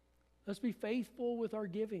 Let's be faithful with our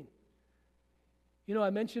giving.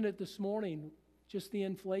 I mentioned it this morning, just the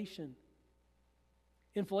inflation.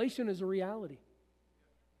 Inflation is a reality.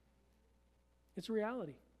 It's a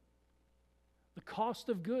reality. The cost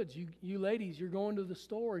of goods. You ladies, you're going to the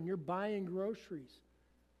store and you're buying groceries.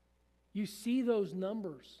 You see those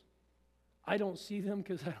numbers. I don't see them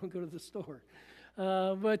because I don't go to the store.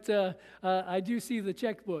 But I do see the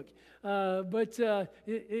checkbook. But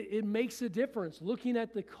it makes a difference. Looking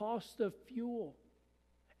at the cost of fuel.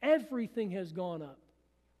 Everything has gone up.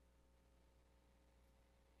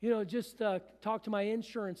 Just talked to my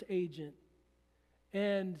insurance agent.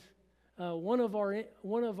 And one of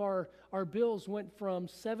our bills went from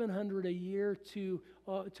 $700 a year to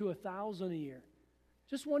 $1,000 a year.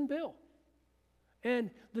 Just one bill.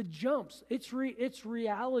 And the jumps, it's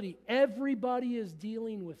reality. Everybody is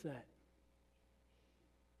dealing with that.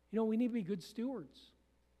 We need to be good stewards.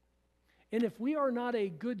 And if we are not a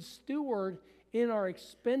good steward in our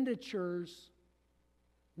expenditures,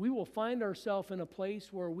 we will find ourselves in a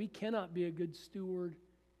place where we cannot be a good steward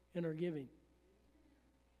in our giving.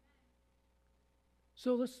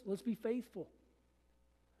 So let's be faithful.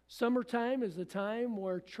 Summertime is the time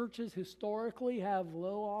where churches historically have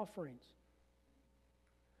low offerings.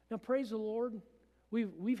 Now, praise the Lord,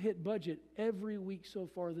 we've hit budget every week so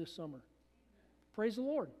far this summer. Praise the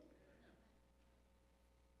Lord.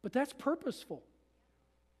 But that's purposeful.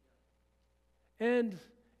 And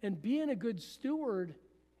being a good steward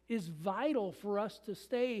is vital for us to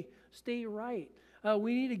stay right.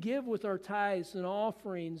 We need to give with our tithes and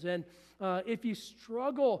offerings. And if you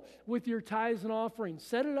struggle with your tithes and offerings,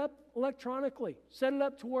 set it up electronically. Set it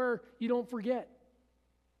up to where you don't forget.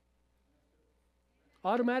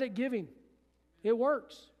 Automatic giving. It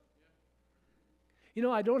works.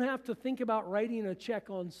 I don't have to think about writing a check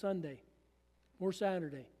on Sunday or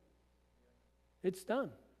Saturday. It's done.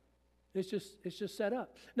 It's just set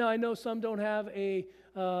up. Now, I know some don't have a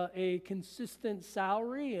consistent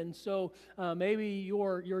salary, and so maybe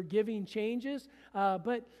your giving changes.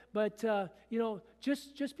 But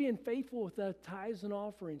just being faithful with the tithes and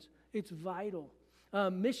offerings, it's vital.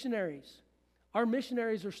 Missionaries. Our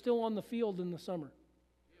missionaries are still on the field in the summer.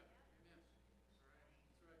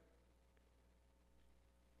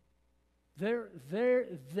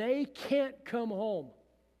 They can't come home.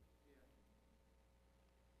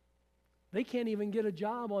 They can't even get a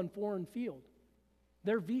job on foreign field.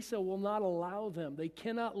 Their visa will not allow them. They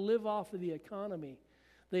cannot live off of the economy.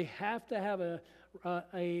 They have to have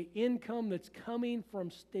a income that's coming from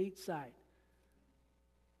stateside.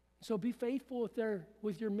 So be faithful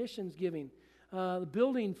with your missions giving. The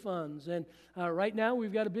building funds. And right now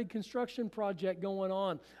we've got a big construction project going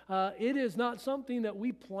on. It is not something that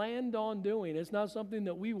we planned on doing. It's not something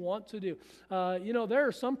that we want to do. There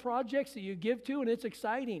are some projects that you give to and it's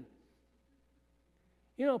exciting.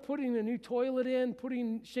 Putting a new toilet in,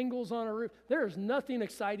 putting shingles on a roof. There is nothing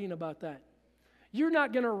exciting about that. You're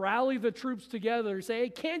not going to rally the troops together and say, hey,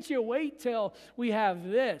 can't you wait till we have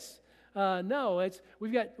this? No,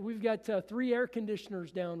 we've got 3 air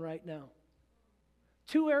conditioners down right now.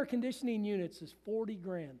 2 air conditioning units is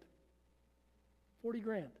 $40,000.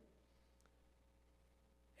 $40,000.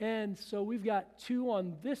 And so we've got 2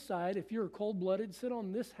 on this side. If you're cold-blooded, sit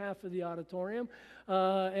on this half of the auditorium.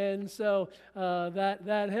 And so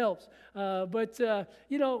that helps. But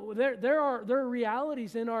there are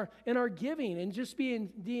realities in our giving and just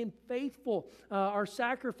being faithful, our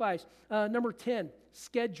sacrifice. Number 10,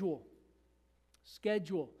 schedule.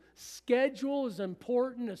 Schedule. Schedule is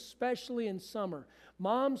important, especially in summer.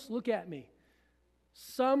 Moms, look at me.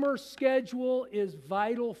 Summer schedule is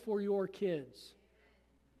vital for your kids.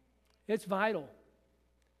 It's vital.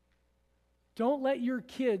 Don't let your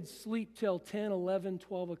kids sleep till 10, 11,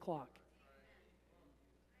 12 o'clock.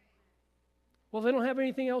 Well, they don't have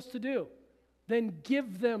anything else to do. Then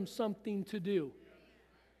give them something to do.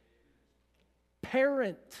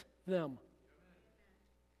 Parent them.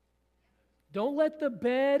 Don't let the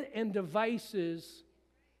bed and devices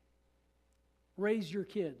raise your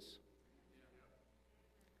kids.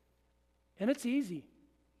 And it's easy.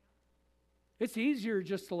 It's easier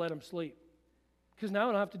just to let them sleep, because now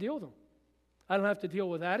I don't have to deal with them. I don't have to deal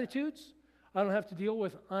with attitudes. I don't have to deal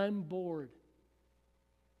with I'm bored.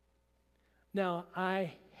 Now,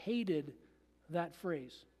 I hated that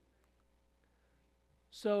phrase.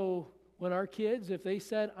 So when our kids, if they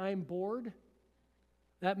said I'm bored,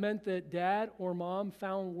 that meant that dad or mom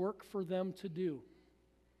found work for them to do.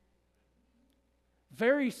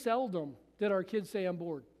 Very seldom did our kids say I'm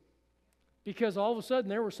bored, because all of a sudden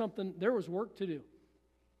there was work to do.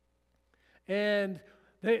 And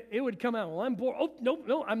it would come out, well, I'm bored. Oh,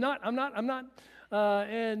 no, I'm not.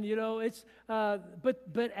 And, it's,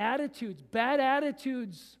 but attitudes, bad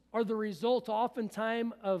attitudes are the result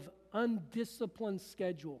oftentimes of undisciplined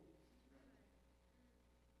schedule.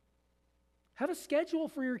 Have a schedule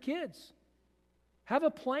for your kids. Have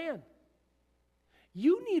a plan.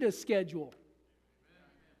 You need a schedule.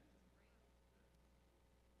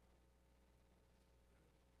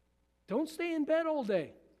 Don't stay in bed all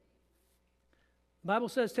day. The Bible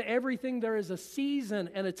says to everything there is a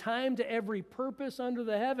season and a time to every purpose under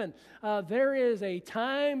the heaven. There is a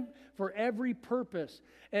time for every purpose.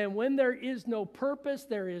 And when there is no purpose,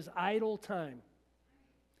 there is idle time.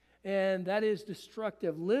 And that is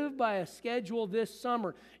destructive. Live by a schedule this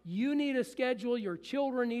summer. You need a schedule. Your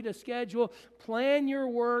children need a schedule. Plan your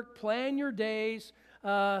work. Plan your days.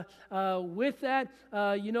 With that,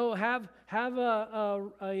 have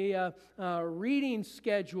a reading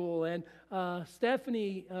schedule. And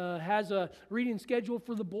Stephanie has a reading schedule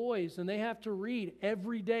for the boys, and they have to read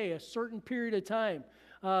every day a certain period of time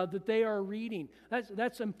that they are reading.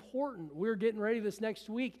 That's important. We're getting ready this next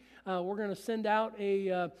week. We're going to send out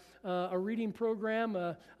a reading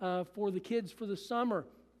program for the kids for the summer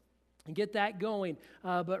and get that going.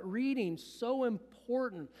 But reading, so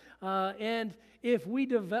important. And if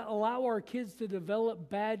we allow our kids to develop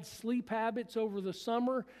bad sleep habits over the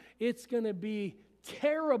summer, it's going to be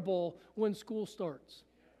terrible when school starts.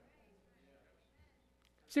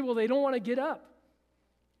 See, well, they don't want to get up.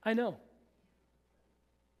 I know.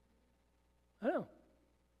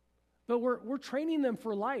 But we're training them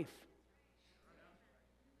for life.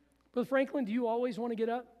 Brother Franklin, do you always want to get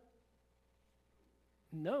up?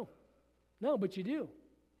 No, but you do.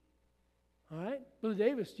 All right? Brother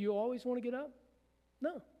Davis, do you always want to get up?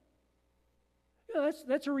 No.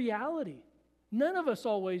 That's a reality. None of us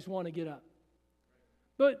always want to get up.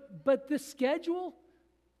 But this schedule,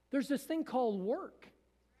 there's this thing called work.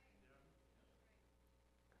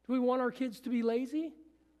 Do we want our kids to be lazy?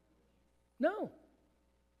 No.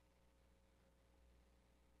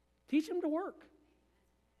 Teach them to work.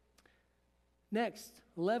 Next,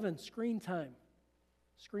 11, screen time.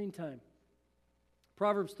 Screen time.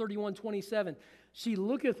 Proverbs 31:27. She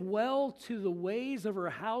looketh well to the ways of her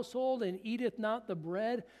household and eateth not the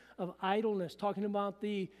bread of idleness. Talking about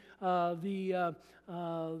the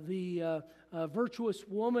virtuous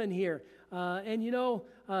woman here.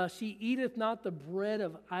 She eateth not the bread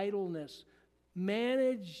of idleness.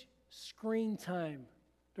 Manage screen time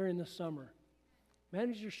during the summer.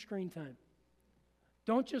 Manage your screen time.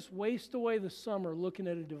 Don't just waste away the summer looking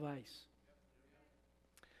at a device.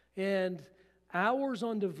 And hours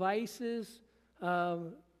on devices,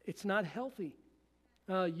 it's not healthy.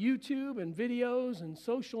 YouTube and videos and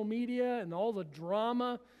social media and all the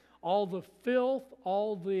drama, all the filth,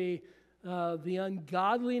 all the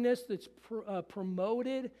ungodliness that's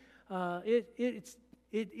promoted, it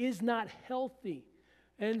is not healthy.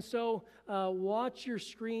 And so watch your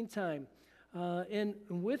screen time. And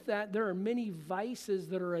with that, there are many vices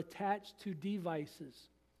that are attached to devices.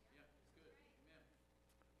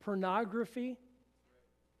 Pornography.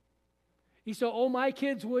 You say, oh, my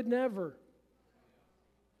kids would never.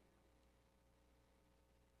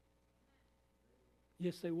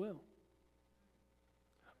 Yes, they will.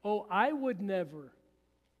 Oh, I would never.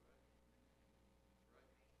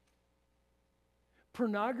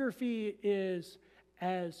 Pornography is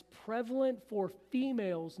as prevalent for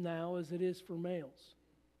females now as it is for males.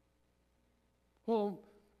 Well,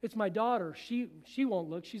 it's my daughter. She won't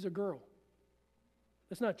look. She's a girl.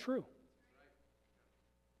 That's not true.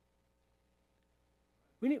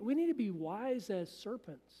 We need to be wise as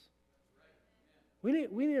serpents. We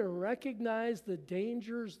need to recognize the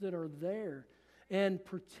dangers that are there and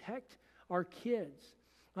protect our kids.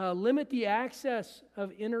 Limit the access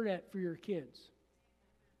of internet for your kids.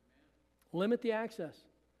 Limit the access.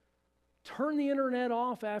 Turn the internet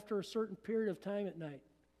off after a certain period of time at night.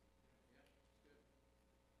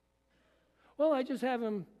 Well, I just have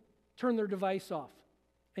them turn their device off,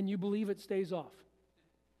 and you believe it stays off.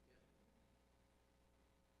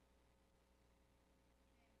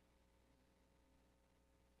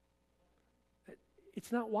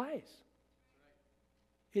 It's not wise.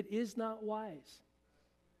 It is not wise.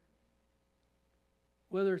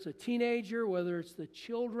 Whether it's a teenager, whether it's the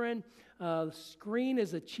children, the screen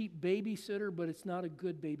is a cheap babysitter, but it's not a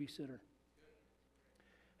good babysitter.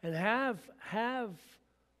 And have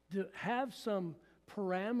some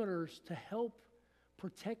parameters to help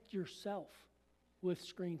protect yourself with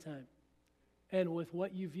screen time and with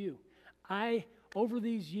what you view. Over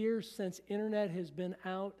these years since internet has been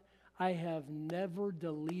out, I have never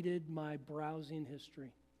deleted my browsing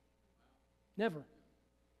history. Never.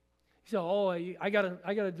 So, I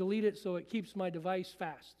gotta delete it so it keeps my device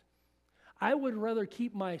fast. I would rather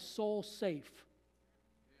keep my soul safe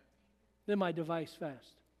than my device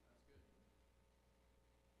fast.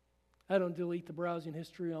 I don't delete the browsing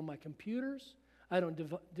history on my computers. I don't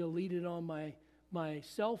delete it on my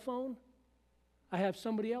cell phone. I have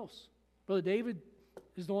somebody else. Brother David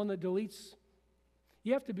is the one that deletes.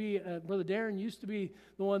 You have to be, Brother Darren used to be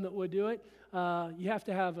the one that would do it. You have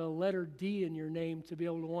to have a letter D in your name to be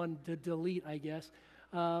able to delete, I guess.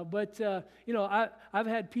 But I've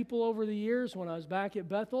had people over the years when I was back at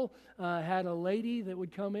Bethel, had a lady that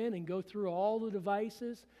would come in and go through all the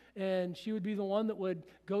devices, and she would be the one that would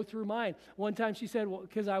go through mine. One time she said, well,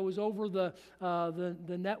 because I was over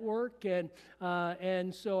the network,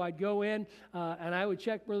 and so I'd go in and I would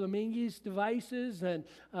check Brother Mingy's devices and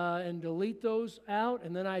delete those out,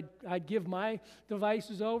 and then I'd give my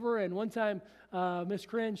devices over. And one time, Miss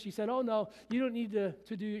Corinne, she said, "Oh no, you don't need to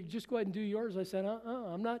do. Just go ahead and do yours." I said,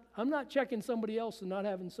 I'm not checking somebody else and not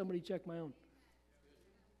having somebody check my own.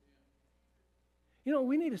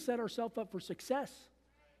 We need to set ourselves up for success.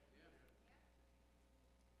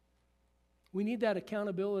 We need that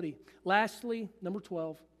accountability. Lastly, number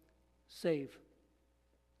 12, save.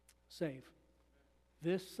 Save.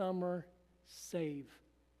 This summer, save.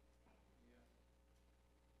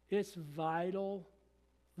 It's vital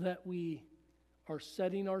that we are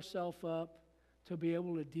setting ourselves up to be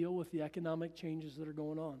able to deal with the economic changes that are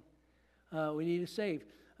going on. We need to save.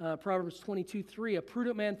 Proverbs 22:3, a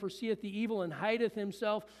prudent man foreseeth the evil and hideth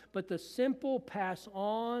himself, but the simple pass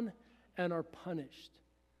on and are punished.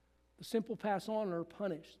 The simple pass on and are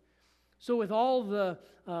punished. So with all the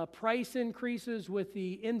price increases, with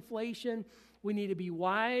the inflation, we need to be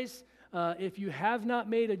wise. If you have not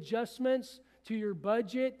made adjustments to your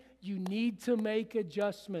budget, you need to make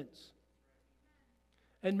adjustments.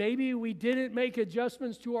 And maybe we didn't make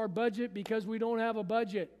adjustments to our budget because we don't have a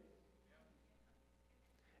budget.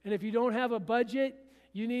 And if you don't have a budget,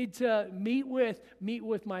 you need to meet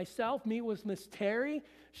with myself, meet with Miss Terry.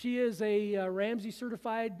 She is a Ramsey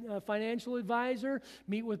certified financial advisor.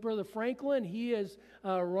 Meet with Brother Franklin. He has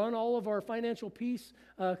run all of our financial peace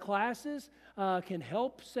classes, can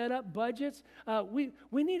help set up budgets. We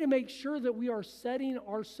need to make sure that we are setting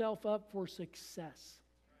ourselves up for success.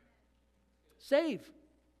 Save.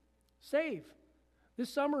 This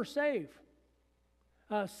summer, save.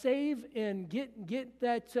 Save and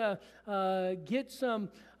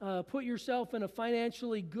put yourself in a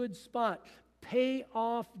financially good spot. Pay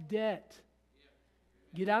off debt.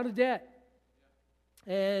 Get out of debt.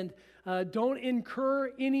 And don't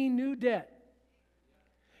incur any new debt.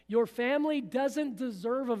 Your family doesn't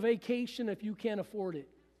deserve a vacation if you can't afford it.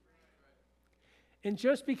 And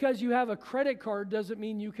just because you have a credit card doesn't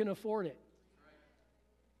mean you can afford it.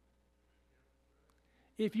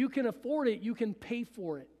 If you can afford it, you can pay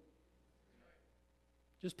for it.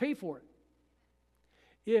 Just pay for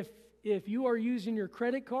it. If you are using your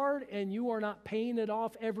credit card and you are not paying it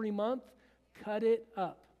off every month, cut it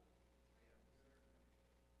up.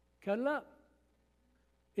 Cut it up.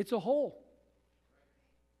 It's a hole.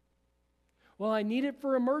 Well, I need it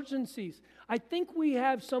for emergencies. I think we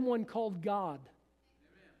have someone called God.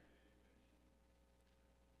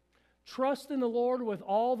 Trust in the Lord with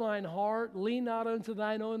all thine heart. Lean not unto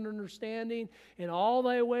thine own understanding. In all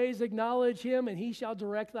thy ways acknowledge him, and he shall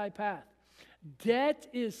direct thy path. Debt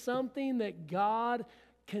is something that God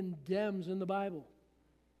condemns in the Bible.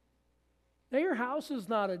 Now, your house is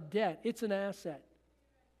not a debt. It's an asset.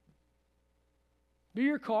 But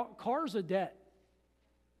your car's a debt.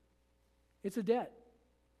 It's a debt.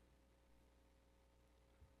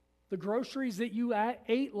 The groceries that you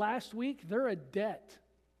ate last week, they're a debt.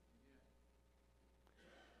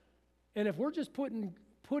 And if we're just putting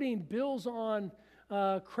putting bills on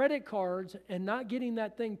credit cards and not getting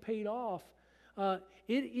that thing paid off,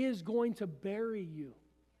 it is going to bury you.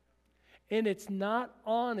 And it's not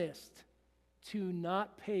honest to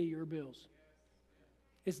not pay your bills.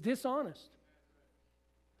 It's dishonest.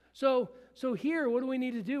 So here, what do we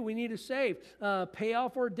need to do? We need to save, pay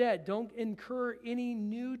off our debt. Don't incur any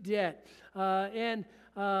new debt. There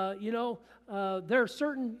are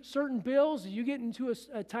certain bills, you get into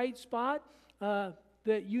a tight spot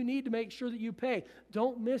that you need to make sure that you pay.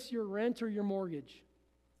 Don't miss your rent or your mortgage.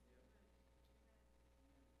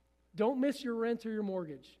 Don't miss your rent or your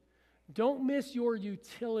mortgage. Don't miss your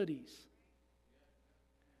utilities.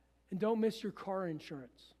 And don't miss your car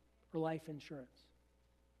insurance or life insurance.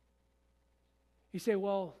 You say,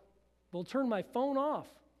 well, they'll turn my phone off.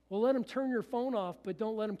 Well, let them turn your phone off, but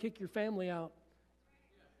don't let them kick your family out.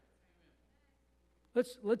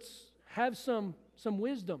 Let's have some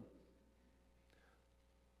wisdom.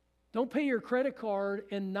 Don't pay your credit card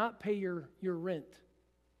and not pay your rent.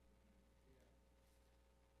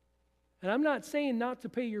 And I'm not saying not to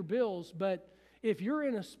pay your bills, but if you're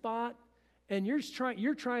in a spot and you're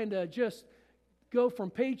trying to just go from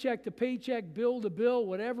paycheck to paycheck, bill to bill,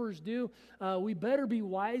 whatever's due, we better be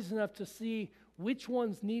wise enough to see which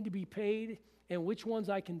ones need to be paid and which ones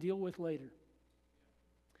I can deal with later.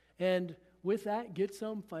 And with that, get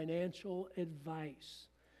some financial advice.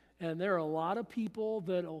 And there are a lot of people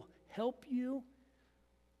that'll help you.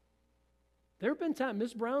 There have been times,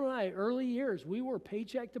 Miss Brown and I, early years, we were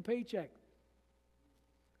paycheck to paycheck.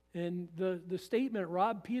 And the statement,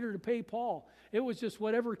 rob Peter to pay Paul, it was just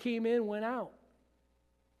whatever came in, went out.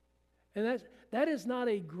 And that is not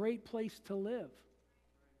a great place to live.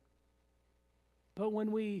 But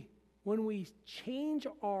when we change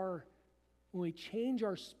our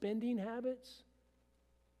spending habits,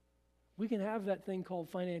 we can have that thing called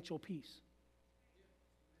financial peace.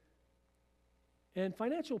 And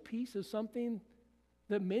financial peace is something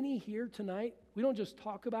that many here tonight, we don't just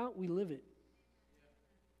talk about, we live it.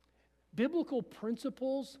 Biblical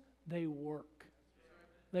principles, they work.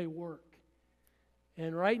 They work.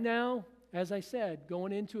 And right now, as I said,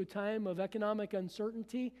 going into a time of economic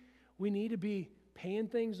uncertainty, we need to be paying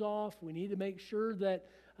things off. We need to make sure that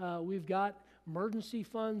we've got emergency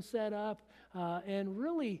funds set up and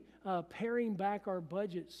really paring back our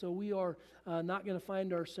budget so we are not going to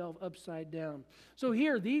find ourselves upside down. So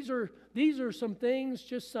here, these are some things,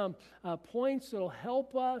 just some points that will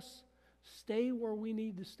help us stay where we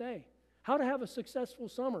need to stay. How to have a successful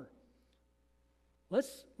summer.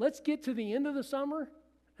 Let's get to the end of the summer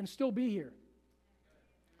and still be here.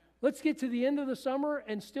 Let's get to the end of the summer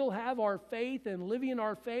and still have our faith and living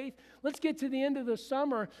our faith. Let's get to the end of the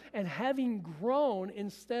summer and having grown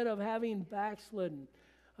instead of having backslidden.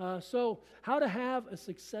 So how to have a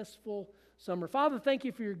successful summer. Father, thank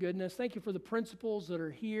you for your goodness. Thank you for the principles that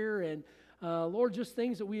are here. And Lord, just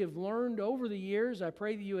things that we have learned over the years. I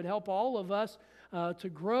pray that you would help all of us to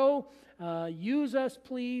grow. Use us,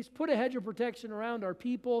 please. Put a hedge of protection around our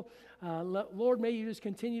people. Lord, may you just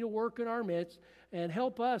continue to work in our midst and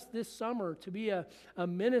help us this summer to be a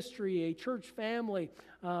ministry, a church family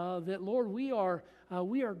that, Lord, we are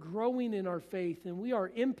growing in our faith and we are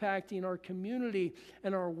impacting our community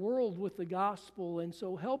and our world with the gospel. And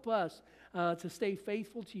so help us to stay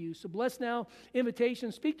faithful to you. So bless now,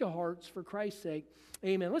 invitation, speak to hearts for Christ's sake.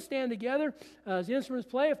 Amen. Let's stand together as the instruments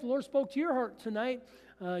play. If the Lord spoke to your heart tonight,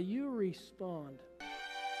 you respond.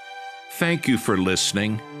 Thank you for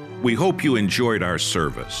listening. We hope you enjoyed our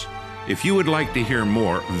service. If you would like to hear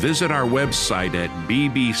more, visit our website at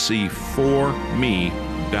bbc4me.org.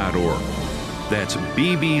 That's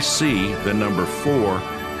bbc4me.org.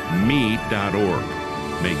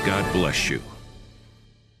 May God bless you.